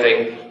doing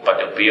anything but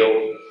to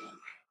build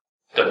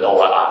the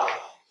Noah Ark.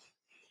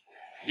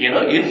 You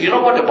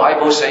know what the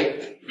Bible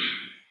says?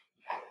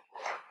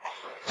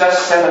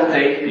 Just 7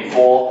 days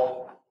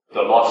before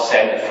the Lord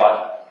sent the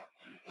flood,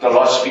 the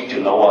Lord speak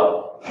to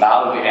Noah,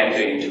 now you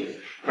enter into,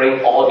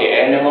 bring all the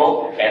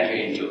animal, enter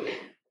into it.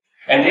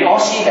 And they all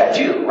see that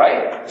too,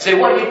 right? Say,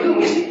 what are you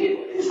doing?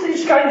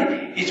 It's kind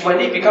of, it's when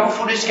they become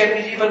foolish,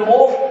 can be even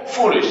more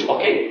foolish,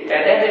 okay? And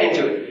enter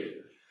into it.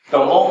 The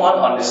moment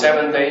on the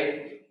 7th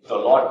day, the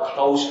Lord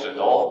closed the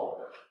door,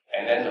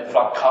 and then the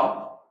flood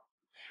come.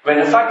 When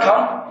the flood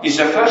come, it's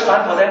the first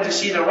time for them to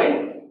see the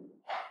rain.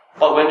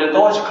 But when the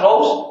door is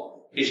closed,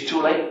 it's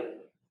too late.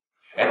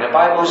 And the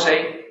Bible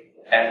says,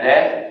 and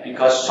then,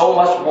 because so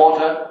much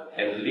water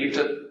had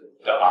lifted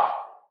the ark.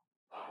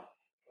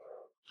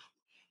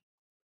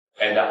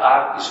 And the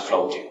ark is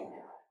floating.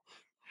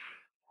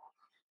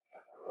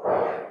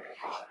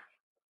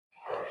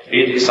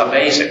 It is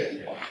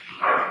amazing.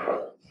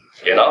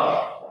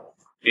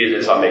 It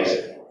is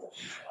amazing.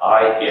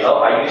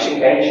 I'm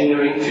using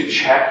engineering to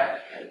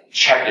check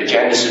the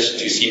Genesis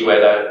to see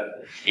whether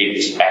it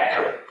is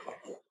accurate.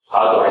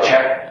 How do I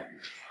check?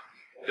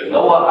 The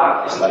Noah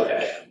Ark is like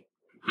that.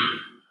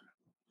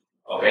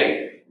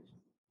 Okay?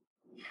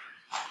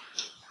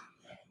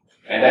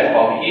 And then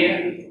from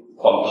here,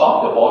 from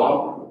top to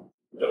bottom,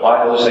 the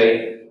Bible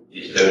says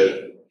is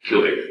 30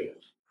 cubic.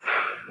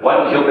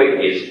 1 cubic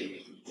is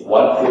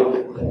 1 foot,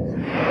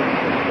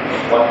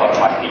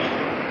 1.5 feet.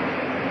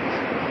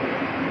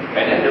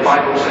 And then the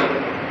Bible says,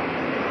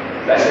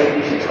 let's say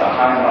this is the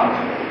high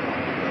mountain.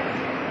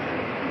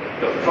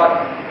 The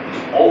flood is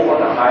over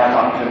the high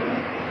mountain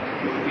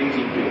with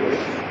 15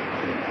 cubic.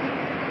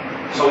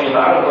 So in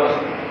other words,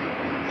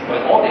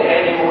 when all the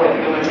animal and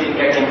human beings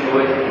get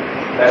into it,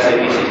 let's say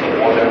this is the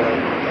water,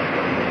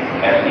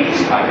 at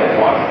least I get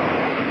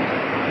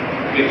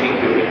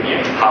 15 cubic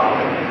years. How?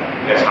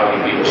 That's how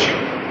you build a ship.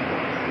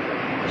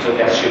 So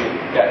that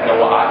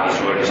Noah Ark is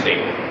very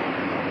stable.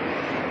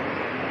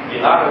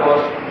 In other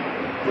words,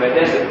 when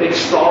there's a big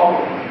storm,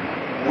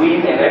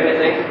 wind and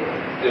everything,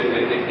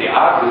 the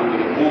ark will be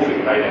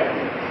moving right there.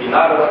 In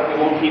other words, it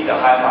won't hit the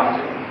high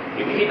mountain.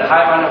 If it hit the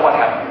high mountain, what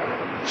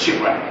happens?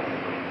 Shipwreck.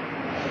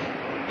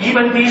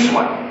 Even this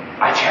one,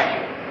 I check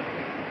it.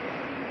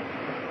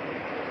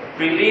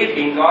 Believe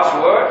in God's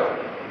word.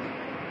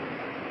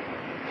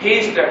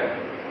 He's the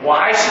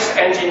wisest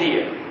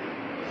engineer.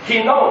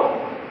 He knows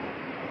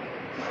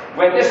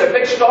when there's a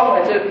big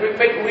storm and there's a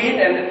big wind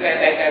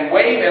and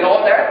wave and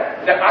all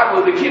that, the ark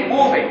will keep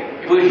moving.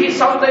 It will hit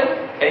something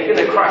and it's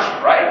going to crash,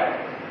 right?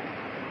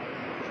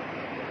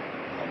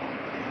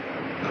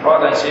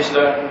 Brother and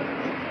sister,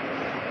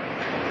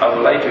 I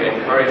would like to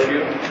encourage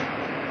you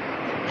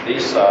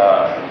these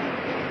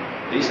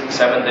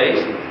 7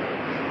 days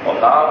from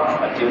now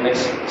until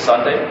next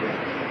Sunday,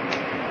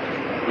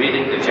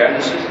 reading the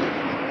Genesis,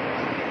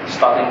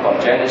 starting from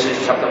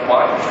Genesis chapter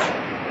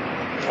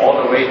 5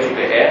 all the way to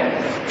the end.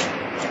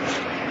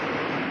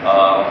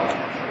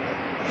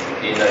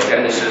 In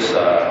Genesis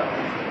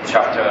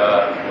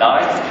chapter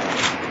 9,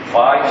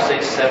 5,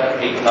 6,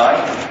 7, 8,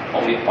 9,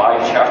 only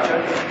 5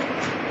 chapters,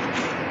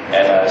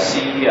 and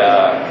see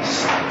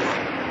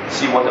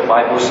what the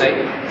Bible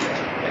says,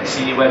 and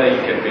see whether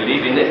you can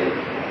believe in it.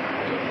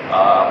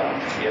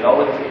 In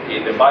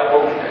the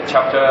Bible,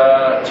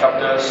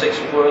 chapter 6,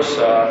 verse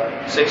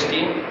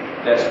 16,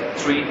 there's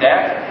 3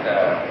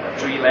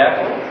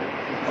 levels.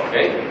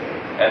 Okay,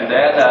 and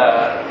then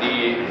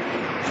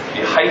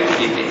the height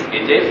it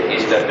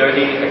is the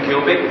 30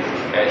 cubic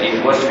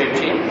in verse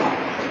 15,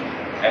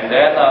 and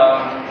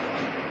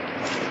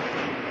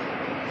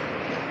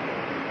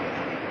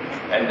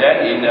then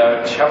in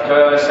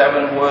chapter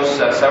 7 verse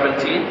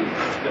 17,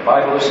 the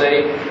Bible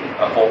says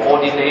for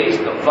 40 days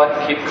the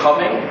flood keep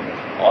coming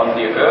on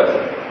the earth.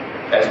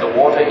 As the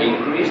water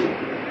increased,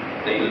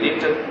 they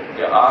lifted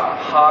the ark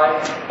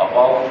high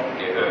above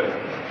the earth.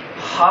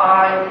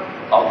 High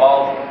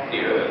above the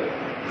earth.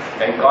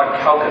 And God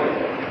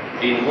calculated.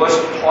 In verse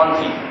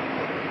 20,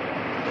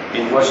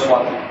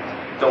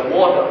 the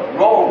water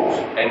rose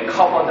and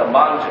covered the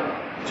mountain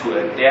to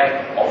a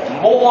depth of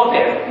more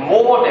than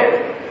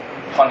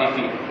 20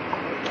 feet.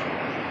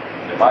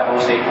 The Bible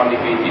says 20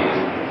 feet is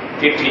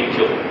 15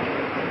 cubic.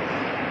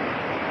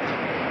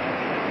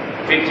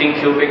 15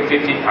 cubic,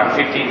 15 times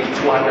 15 is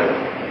 200,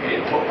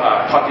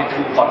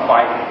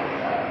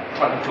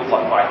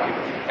 22.5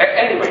 cubic.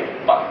 Anyway,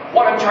 but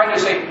what I'm trying to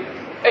say,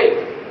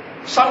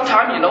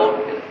 sometimes,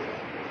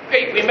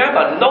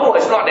 remember, Noah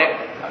is not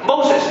that,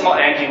 Moses is not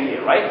an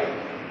engineer, right?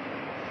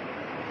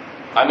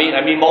 I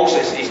mean,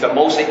 Moses is the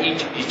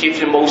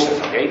Egyptian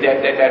Moses, okay?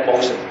 That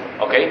Moses,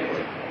 okay?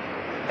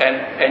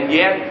 And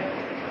yet,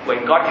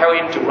 when God tells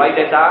him to write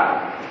that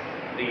down,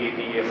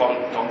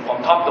 from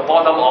top to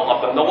bottom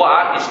of the Noah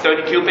Ark is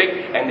 30 cubic,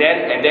 and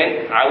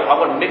then I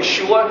want to make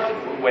sure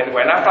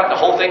when I start the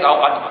whole thing,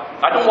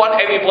 I don't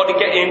want everybody to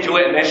get into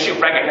it and then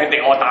shipwreck and then they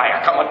all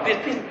die. Come on,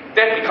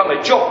 that become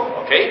a joke,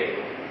 okay?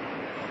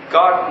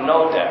 God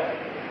knows that.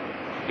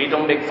 He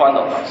don't make fun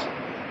of us.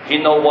 He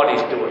knows what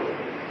He's doing.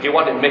 He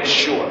wants to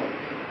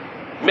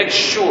make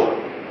sure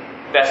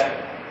that's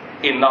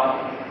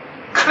enough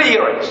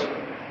clearance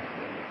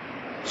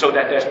so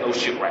that there's no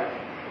shipwreck.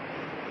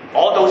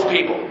 All those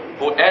people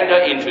who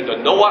enter into the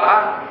Noah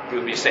Ark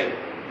will be saved.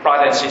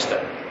 Brother and sister,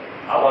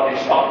 I want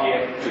to stop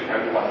here to tell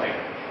you one thing.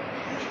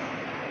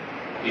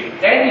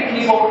 If any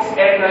people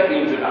enter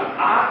into the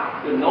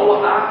ark, the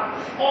Noah Ark,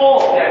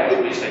 all of them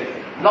will be saved.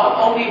 Not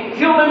only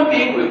human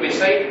beings will be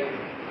saved,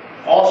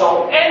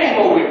 also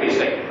animal will be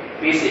saved.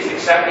 This is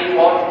exactly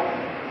what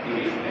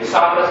it is the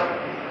psalmist,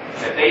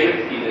 that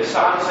David in the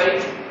psalm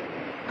says,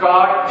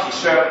 God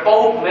preserved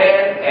both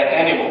man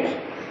and animals.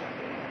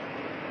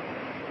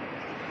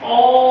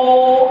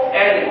 All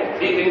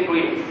animals, living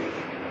creatures,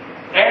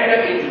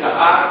 enter into the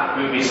ark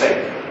will be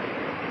saved.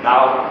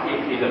 Now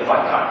in the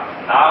flood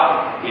time,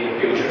 now in the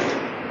future.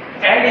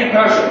 Any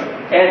person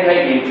enter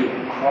into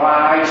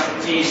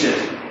Christ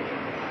Jesus.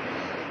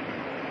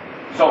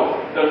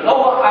 So the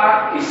Noah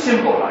ark is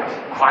symbolized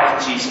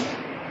Christ Jesus.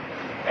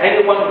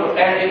 Anyone who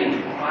enter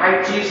into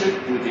Christ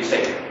Jesus will be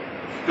saved.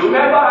 Do you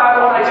remember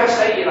what I just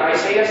said in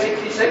Isaiah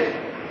 66?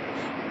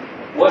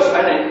 Verse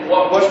 1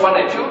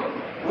 and 2?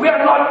 We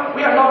are not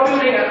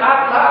building an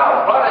ark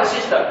now, brother and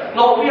sister.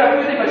 No, we are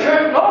building a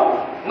church.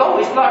 No,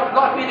 it's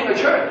not building a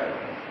church.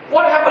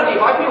 What happened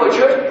if I build a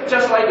church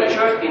just like the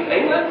church in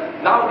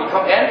England, now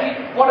become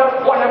empty? What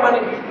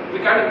happened if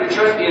regarding the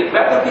church in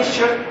Methodist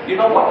church? You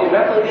know what the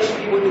Methodist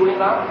people doing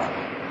now?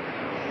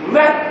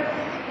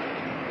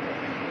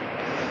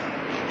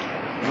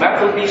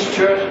 Methodist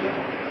church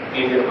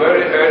in the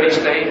very early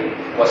stage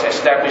was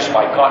established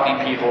by godly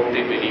people.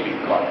 They believe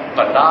in God.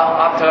 But now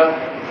after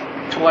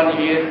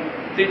 20 years,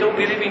 they don't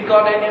believe in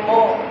God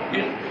anymore.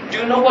 Do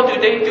you know what do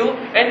they do?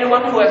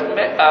 Anyone who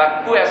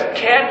has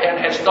cat and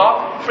has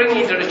dog, bring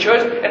into the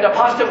church, and the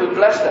pastor will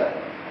bless them.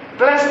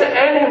 Bless the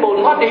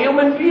animal, not the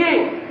human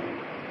being.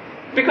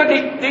 Because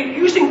they're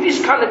using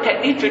this kind of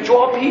technique to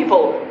draw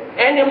people,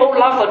 animal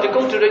lover, to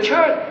go to the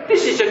church.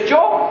 This is a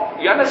joke.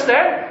 You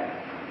understand?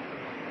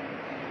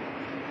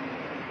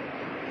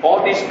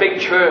 All this big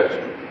church,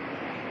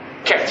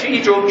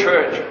 cathedral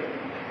church,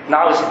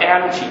 now is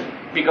empty.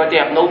 Because they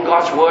have no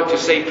God's word to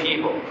save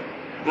people.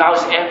 Now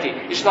it's empty.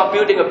 It's not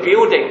building a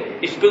building.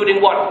 It's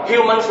building what?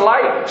 Human's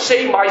life.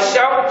 Save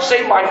myself,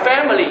 save my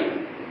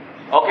family.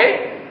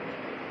 Okay?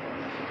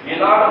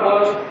 In other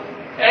words,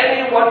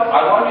 anyone,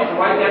 I want you to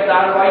write that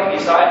down right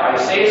beside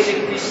Isaiah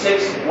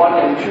 66, 1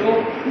 and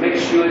 2. Make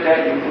sure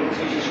that you put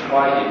Jesus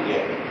Christ in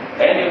there.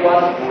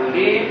 Anyone who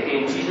lives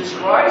in Jesus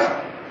Christ,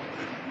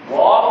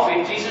 walk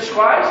with Jesus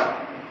Christ,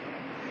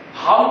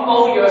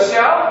 humble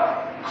yourself,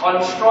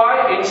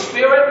 contrite in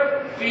spirit,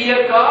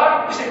 fear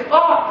God. You say,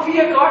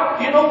 fear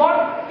God. You know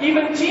what?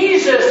 Even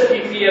Jesus,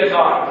 he feared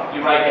God.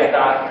 You write that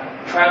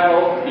down.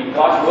 Travel in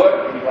God's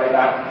word. You write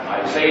down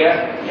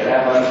Isaiah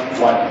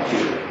 11, 1, 2.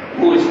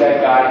 Who is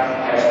that guy?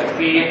 Has the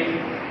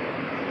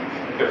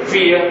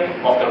fear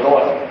of the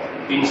Lord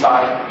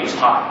inside his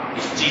heart.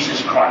 It's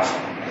Jesus Christ.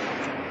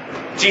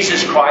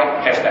 Jesus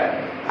Christ has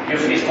that. You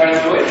please turn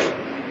to it.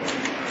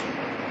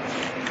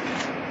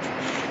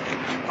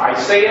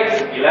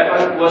 Isaiah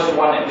 11, verse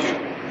 1 and 2.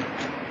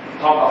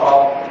 Talk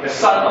about the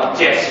son of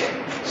Jesse.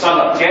 Son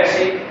of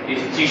Jesse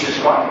is Jesus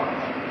Christ.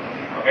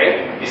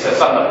 Okay? He's the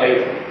son of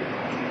David.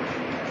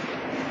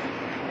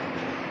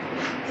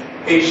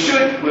 A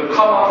shoot will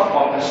come out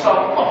from the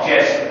stump of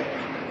Jesse,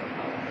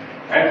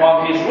 and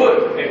from his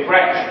root a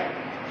branch.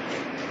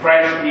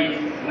 Branch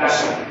means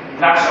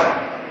Nazareth.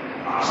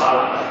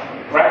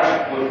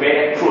 Branch will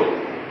bear fruit.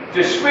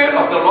 The Spirit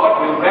of the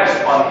Lord will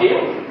rest on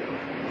him.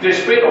 The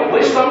Spirit of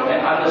wisdom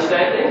and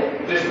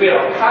understanding, the Spirit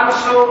of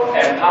counsel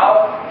and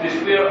power, the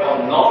Spirit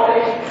of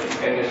knowledge,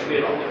 and the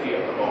Spirit of the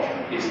fear of the Lord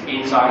is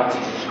inside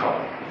Jesus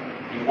Christ.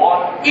 He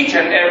wants each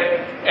and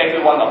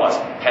every one of us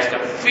has the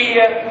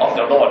fear of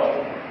the Lord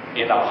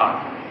in our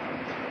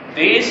heart.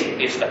 This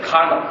is the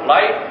kind of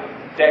life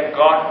that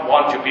God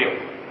wants to build.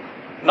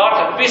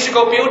 Not a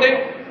physical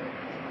building,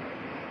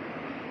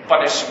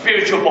 but a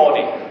spiritual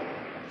body,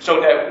 so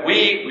that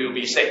we will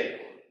be saved.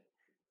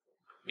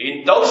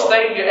 In those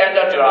days you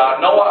enter to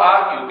Noah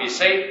ark, you will be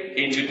saved.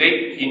 In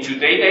today's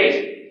days,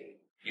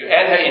 you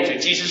enter into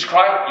Jesus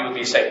Christ, you will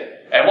be saved.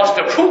 And what's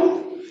the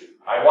proof?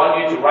 I want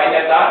you to write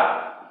that down.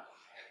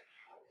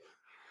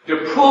 The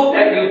proof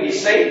that you'll be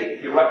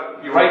saved, you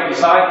write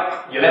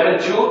beside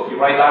 11:2, you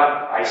write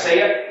down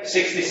Isaiah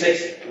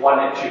 66, 1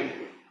 and 2.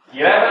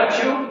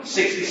 11:2,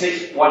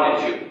 66, 1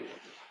 and 2.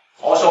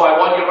 Also, I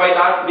want you to write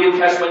down New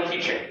Testament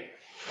teaching.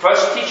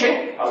 First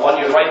teaching, I want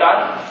you to write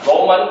down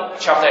Romans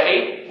chapter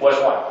 8, verse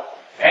 1.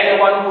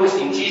 Anyone who is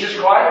in Jesus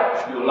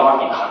Christ will not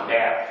be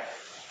condemned.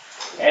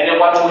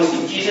 Anyone who is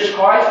in Jesus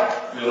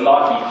Christ will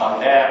not be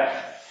condemned.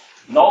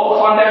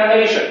 No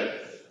condemnation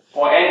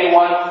for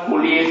anyone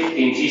who lives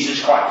in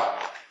Jesus Christ.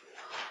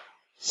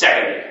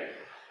 Secondly,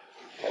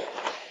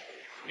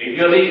 if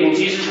you live in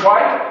Jesus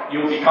Christ,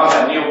 you become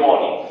a new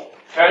body.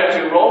 Turn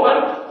to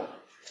Romans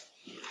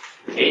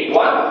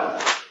 8:1.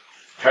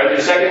 Turn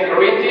to 2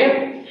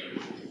 Corinthians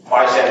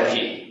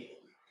 5:17.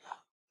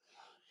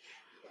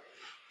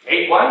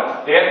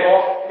 8:1.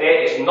 Therefore,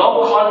 there is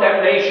no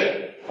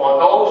condemnation for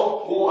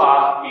those who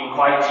are in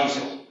Christ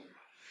Jesus.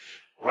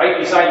 Right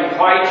beside in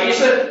Christ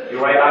Jesus, you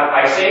write down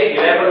Isaiah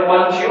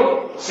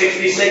 11:1-2,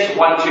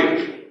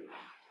 66:1-2.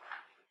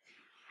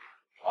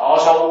 I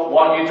also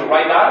want you to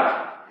write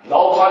down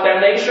no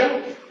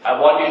condemnation. I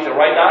want you to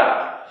write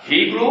down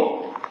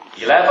Hebrew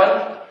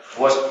 11,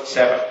 verse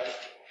 7.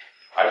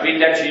 I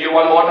read that to you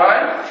one more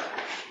time.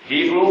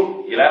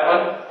 Hebrew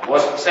 11,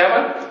 verse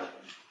 7.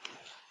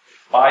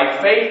 By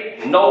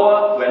faith,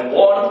 Noah, when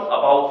warned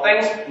about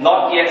things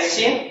not yet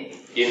seen,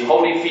 in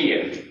holy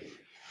fear,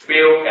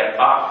 built an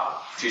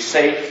ark to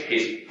save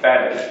his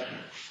family.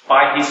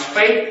 By his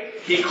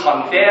faith, he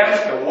condemned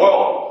the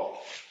world.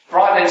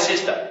 Brother and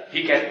sister,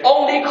 he can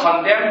only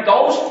condemn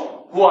those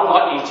who are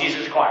not in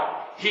Jesus Christ.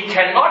 He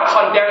cannot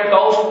condemn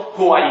those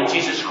who are in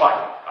Jesus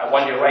Christ. I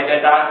want you to write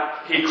that down.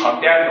 He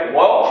condemned the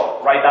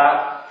world. Write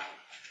down.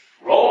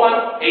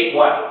 Romans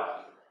 8:1.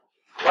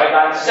 Write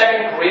down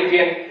 2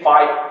 Corinthians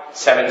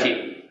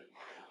 5:17.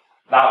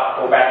 Now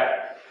go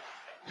back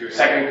to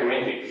 2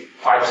 Corinthians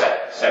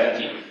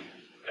 5:17.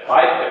 The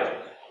Bible,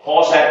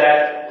 Paul said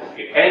that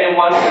if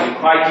anyone in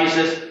Christ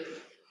Jesus,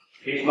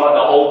 he's not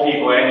the old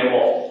people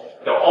anymore.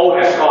 The old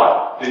has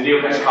gone, the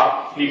new has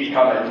come. He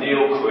becomes a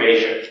new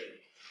creation.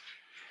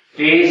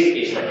 This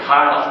is the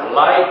kind of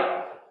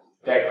life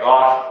that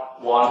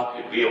God wants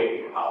to build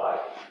in our life.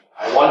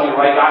 I want you to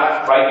write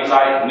down, right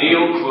beside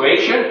new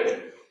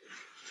creation.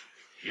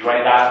 You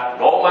write down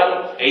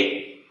Romans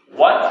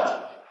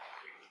 8:1.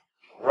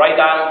 Write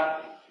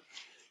down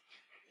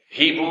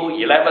Hebrews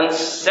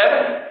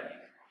 11:7.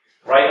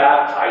 Write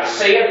down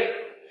Isaiah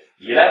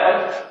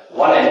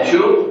 11:1 and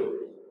 2.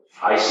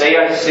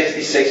 Isaiah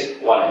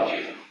 66:1 and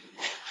 2.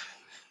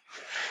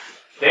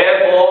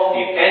 Therefore,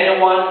 if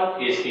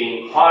anyone is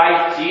in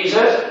Christ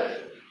Jesus,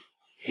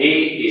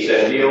 he is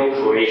a new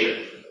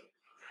creation.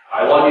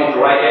 I want you to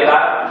write that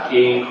down.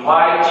 In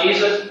Christ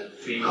Jesus,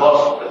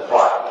 because of the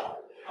bride,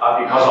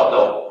 because of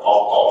the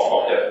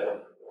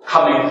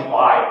coming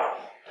bride.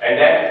 And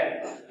then,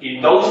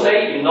 in those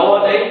days, in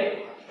Noah's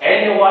day,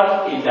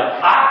 anyone in the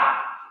ark,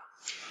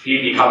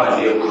 he becomes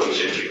a new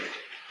creation too.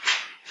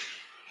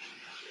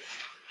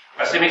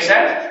 Does it make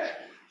sense?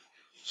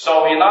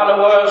 So, in other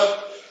words,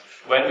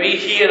 when we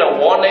hear the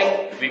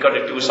warning, we got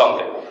to do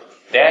something.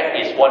 That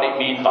is what it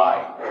means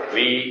by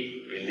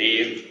we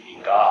believe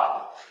in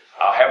God.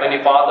 Our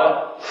Heavenly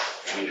Father,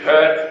 we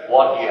heard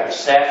what you have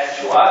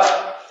said to us.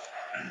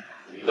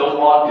 We don't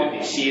want to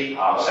deceive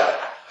ourselves.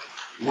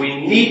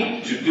 We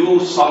need to do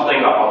something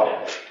about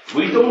it.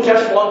 We don't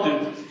just want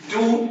to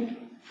do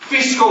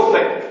physical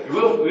things.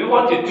 We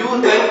want to do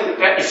things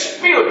that is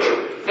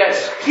spiritual, that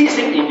is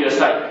pleasing in your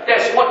sight.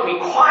 That's what we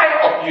require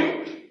of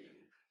you.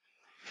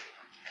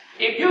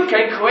 If you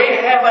can create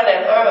heaven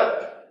and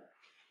earth,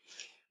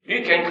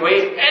 you can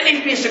create any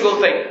physical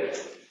thing,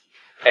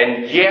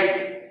 and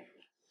yet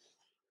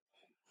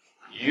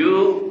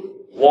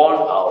you want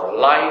our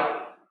life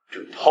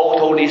to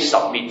totally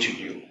submit to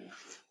you,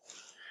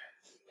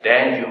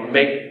 then you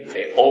make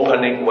an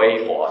opening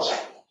way for us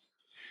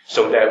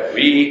so that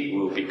we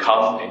will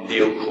become a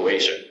new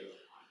creation.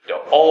 The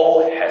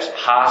old has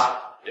passed,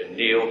 the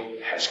new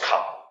has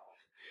come.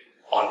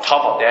 On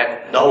top of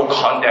that, no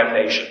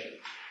condemnation.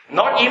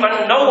 Not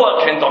even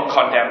Noah cannot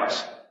condemn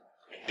us,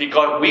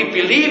 because we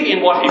believe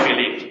in what he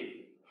believed.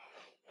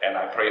 And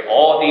I pray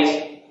all this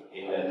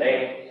in the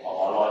name of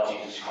our Lord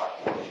Jesus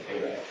Christ.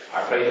 Amen.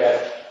 I pray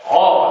that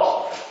all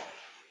of us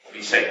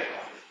be saved.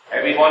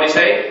 Everybody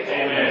say,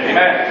 Amen.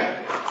 Amen.